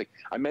fantastic.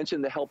 I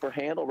mentioned the helper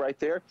handle right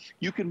there.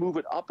 You can move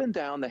it up and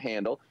down the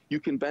handle. You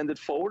can bend it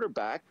forward or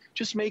back,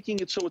 just making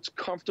it so it's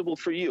comfortable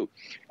for you.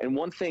 And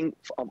one thing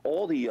of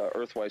all the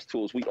Earthwise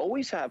tools, we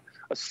always have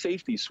a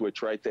safety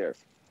switch right there.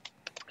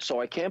 So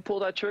I can't pull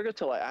that trigger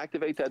till I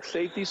activate that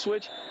safety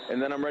switch,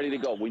 and then I'm ready to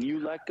go. When you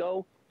let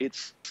go, it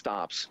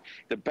stops.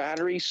 The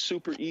battery's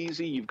super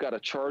easy. You've got a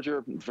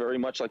charger very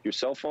much like your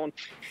cell phone.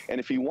 And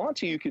if you want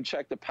to, you can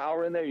check the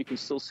power in there. You can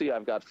still see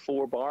I've got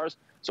 4 bars,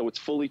 so it's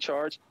fully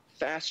charged.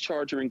 Fast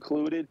charger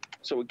included.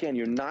 So again,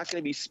 you're not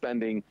going to be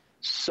spending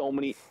so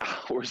many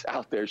hours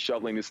out there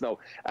shoveling the snow.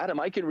 Adam,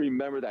 I can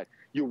remember that.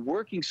 You're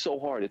working so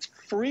hard. It's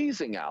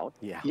freezing out,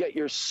 yet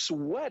you're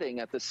sweating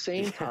at the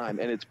same time,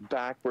 and it's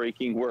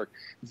back-breaking work.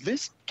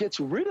 This gets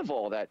rid of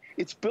all that.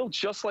 It's built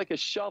just like a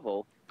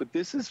shovel, but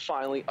this is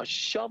finally a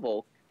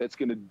shovel that's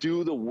going to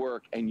do the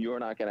work, and you're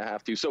not going to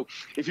have to. So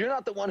if you're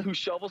not the one who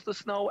shovels the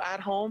snow at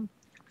home,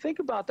 think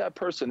about that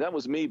person. That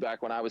was me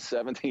back when I was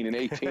 17 and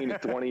 18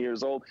 and 20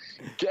 years old.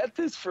 Get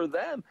this for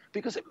them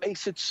because it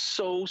makes it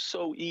so,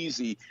 so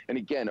easy. And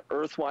again,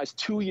 Earthwise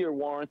 2-year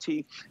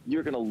warranty.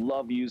 You're going to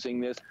love using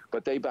this,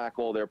 but they back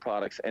all their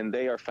products, and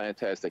they are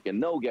fantastic.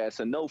 And no gas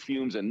and no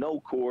fumes and no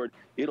cord.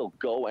 It'll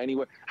go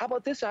anywhere. How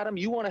about this, Adam?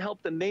 You want to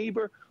help the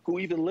neighbor who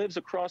even lives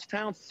across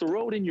town,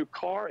 throw it in your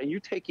car, and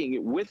you're taking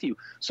it with you.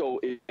 So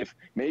if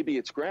maybe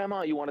it's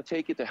grandma, you want to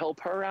take it to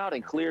help her out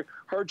and clear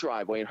her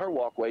driveway and her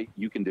walkway,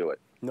 you can do it.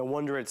 No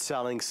wonder it's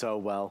selling so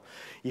well.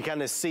 You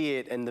kind of see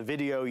it in the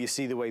video. You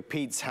see the way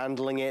Pete's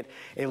handling it.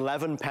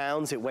 11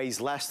 pounds. It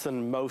weighs less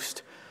than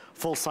most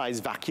full-size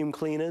vacuum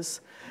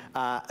cleaners.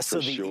 So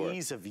the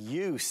ease of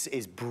use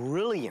is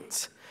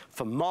brilliant.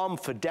 For mom,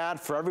 for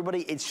dad, for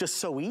everybody, it's just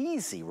so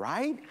easy,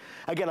 right?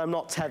 Again, I'm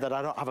not tethered,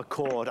 I don't have a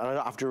cord, and I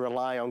don't have to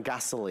rely on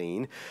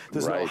gasoline.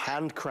 There's no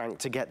hand crank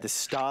to get this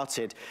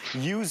started.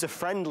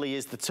 User-friendly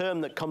is the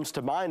term that comes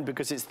to mind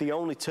because it's the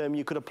only term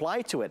you could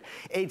apply to it.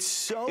 It's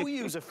so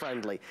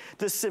user-friendly.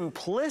 The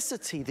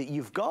simplicity that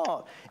you've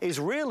got is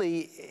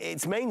really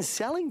its main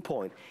selling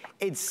point.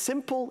 It's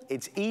simple,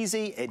 it's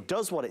easy, it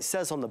does what it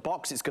says on the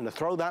box, it's gonna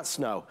throw that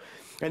snow.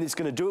 And it's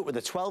gonna do it with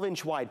a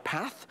 12-inch wide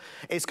path.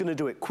 It's gonna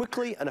do it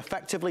quickly and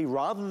effectively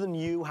rather than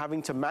you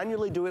having to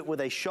manually do it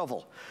with a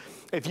shovel.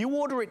 If you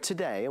order it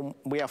today, and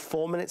we have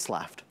 4 minutes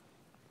left,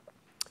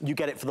 you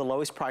get it for the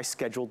lowest price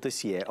scheduled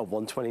this year of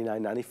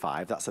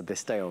 $129.95. That's a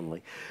this day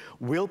only.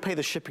 We'll pay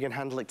the shipping and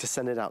handling to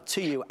send it out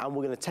to you, and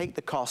we're gonna take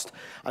the cost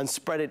and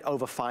spread it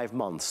over 5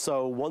 months.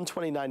 So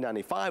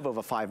 $129.95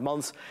 over 5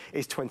 months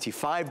is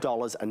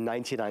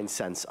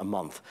 $25.99 a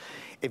month.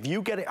 If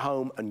you get it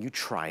home and you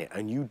try it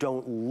and you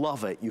don't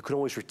love it, you can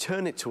always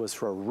return it to us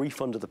for a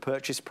refund of the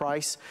purchase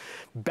price.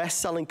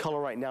 Best-selling color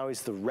right now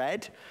is the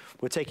red.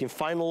 We're taking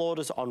final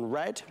orders on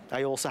red.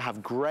 I also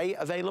have gray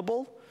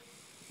available.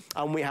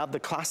 And we have the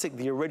classic,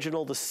 the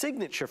original, the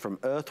signature from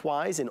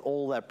Earthwise in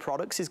all their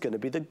products is going to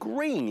be the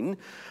green.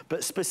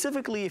 But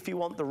specifically, if you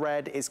want the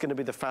red, it's going to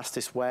be the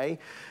fastest way.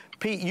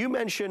 Pete, you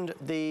mentioned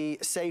the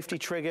safety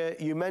trigger.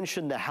 You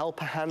mentioned the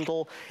helper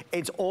handle.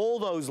 It's all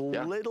those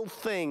little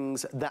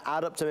things that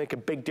add up to make a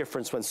big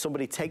difference when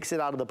somebody takes it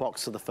out of the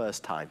box for the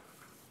first time.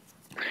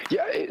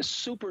 Yeah, it's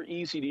super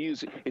easy to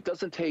use. It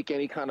doesn't take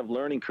any kind of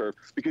learning curve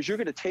because you're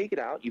going to take it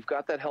out. You've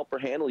got that helper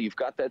handle. You've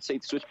got that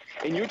safety switch,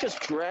 and you're just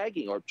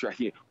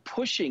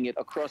pushing it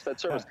across that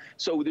surface.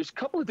 So there's a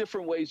couple of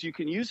different ways you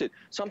can use it.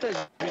 Sometimes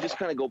we just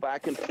kind of go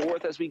back and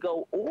forth as we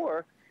go,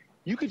 or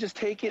you could just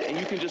take it and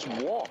you can just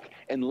walk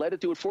and let it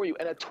do it for you.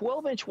 And a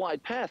 12-inch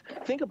wide path,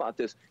 think about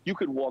this. You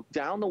could walk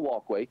down the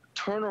walkway,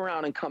 turn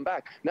around, and come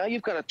back. Now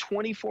you've got a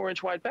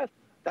 24-inch wide path.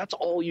 That's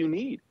all you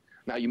need.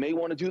 Now, you may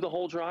want to do the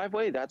whole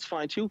driveway. That's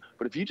fine, too.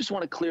 But if you just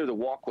want to clear the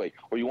walkway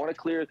or you want to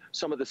clear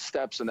some of the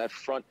steps in that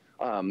front,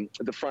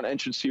 the front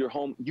entrance to your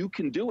home, you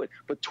can do it.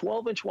 But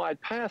 12-inch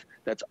wide path,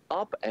 that's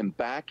up and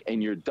back,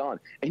 and you're done.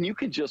 And you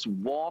can just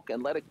walk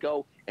and let it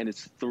go, and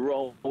it's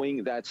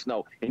throwing that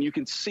snow. And you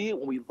can see it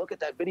when we look at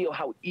that video,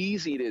 how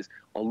easy it is.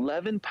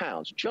 11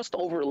 pounds, just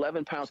over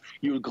 11 pounds.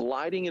 You're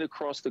gliding it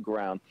across the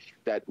ground.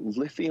 That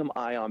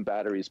lithium-ion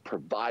battery is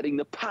providing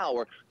the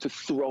power to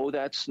throw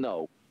that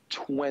snow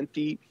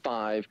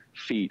 25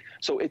 feet.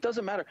 So it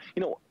doesn't matter.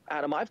 You know,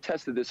 Adam, I've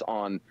tested this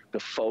on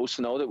the faux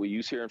snow that we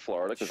use here in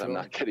Florida because I'm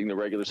not getting the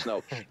regular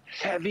snow.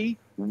 Heavy,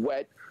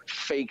 wet,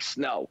 fake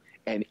snow.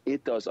 And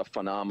it does a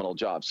phenomenal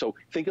job. So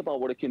think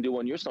about what it can do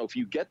on your snow. If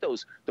you get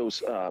those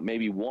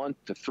maybe 1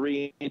 to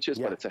 3 inches,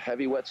 but it's a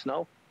heavy, wet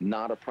snow,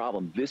 not a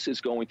problem. This is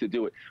going to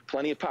do it.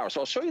 Plenty of power. So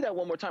I'll show you that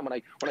one more time.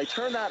 When I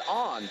turn that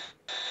on,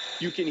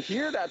 you can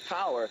hear that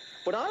power.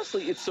 But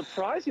honestly, it's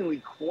surprisingly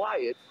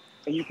quiet.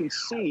 And you can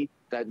see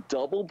that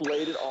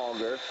double-bladed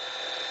auger.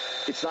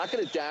 It's not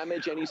going to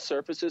damage any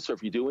surfaces. So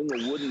if you're doing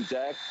a wooden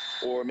deck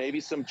or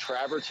maybe some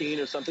travertine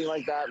or something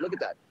like that, look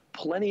at that.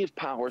 Plenty of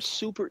power,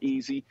 super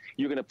easy.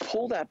 You're going to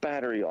pull that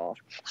battery off.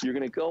 You're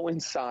going to go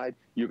inside.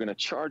 You're going to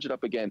charge it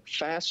up again.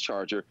 Fast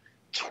charger.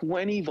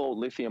 20-volt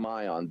lithium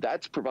ion.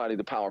 That's providing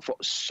the power for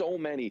so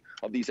many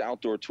of these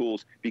outdoor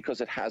tools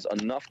because it has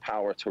enough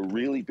power to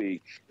really be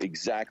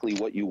exactly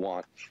what you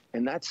want.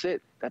 And that's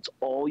it. That's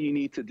all you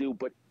need to do.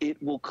 But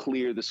it will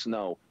clear the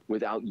snow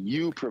without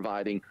you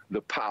providing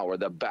the power,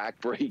 the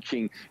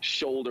back-breaking,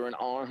 shoulder and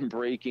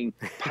arm-breaking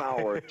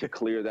power to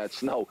clear that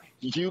snow.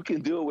 You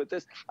can do it with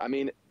this. I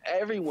mean,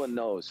 everyone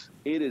knows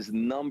it is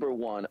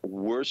 #1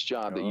 worst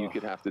job that you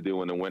could have to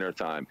do in the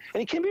wintertime.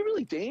 And it can be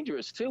really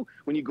dangerous, too,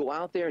 when you go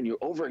out there and you're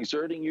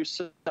overexerting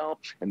yourself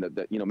and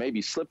you know,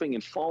 maybe slipping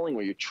and falling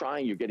where you're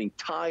getting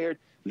tired.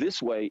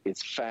 This way,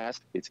 it's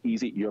fast, it's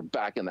easy, you're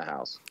back in the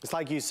house. It's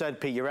like you said,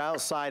 Pete, you're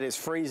outside, it's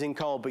freezing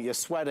cold, but you're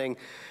sweating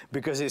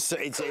because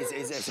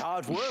it's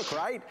hard work,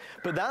 right?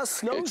 But that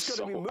snow's got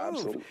to be moved.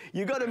 Absolutely.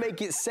 You've got to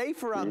make it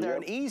safer out there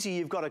and easy.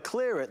 You've got to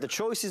clear it. The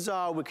choices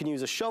are we can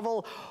use a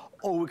shovel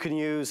or we can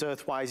use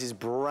Earthwise's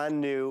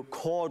brand new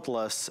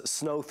cordless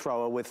snow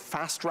thrower with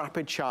fast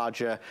rapid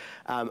charger.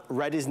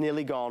 Red is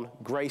nearly gone,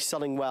 gray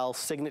selling well,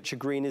 signature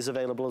green is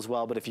available as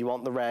well, but if you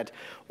want the red,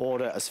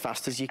 order as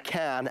fast as you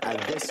can at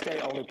this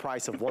day only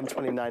price of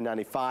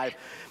 $129.95.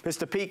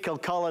 Mr. Pete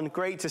Kilcullen,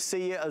 great to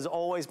see you as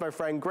always, my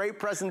friend. Great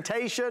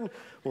presentation.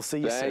 We'll see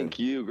you soon. Thank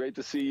you. Great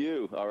to see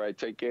you. All right,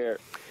 take care.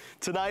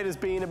 Tonight has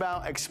been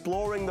about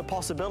exploring the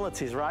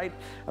possibilities, right?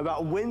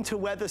 About winter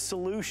weather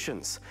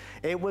solutions.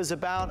 It was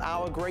about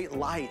our great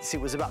lights.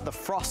 It was about the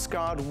Frost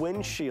Guard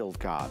windshield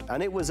guard.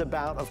 And it was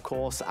about, of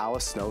course,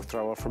 our snow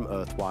thrower from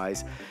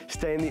Earthwise.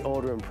 Stay in the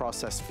order and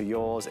process for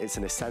yours. It's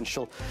an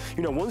essential.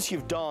 You know, once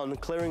you've done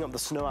clearing up the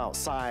snow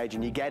outside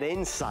and you get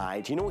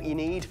inside, you know what you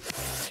need?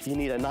 You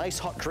need a nice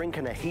hot drink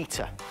and a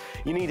heater.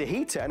 You need a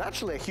heater and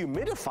actually a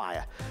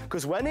humidifier,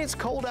 because when it's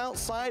cold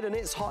outside and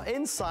it's hot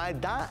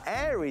inside, that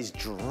air is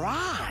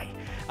dry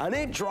and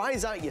it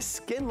dries out your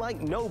skin like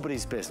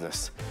nobody's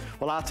business.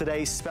 Well, our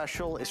today's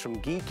special is from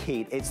Geek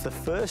Heat. It's the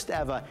first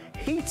ever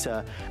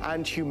heater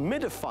and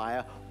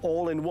humidifier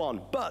all in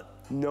one, but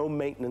no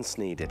maintenance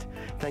needed.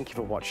 Thank you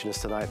for watching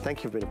us tonight.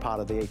 Thank you for being a part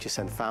of the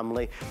HSN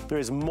family. There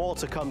is more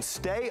to come.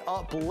 Stay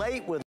up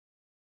late with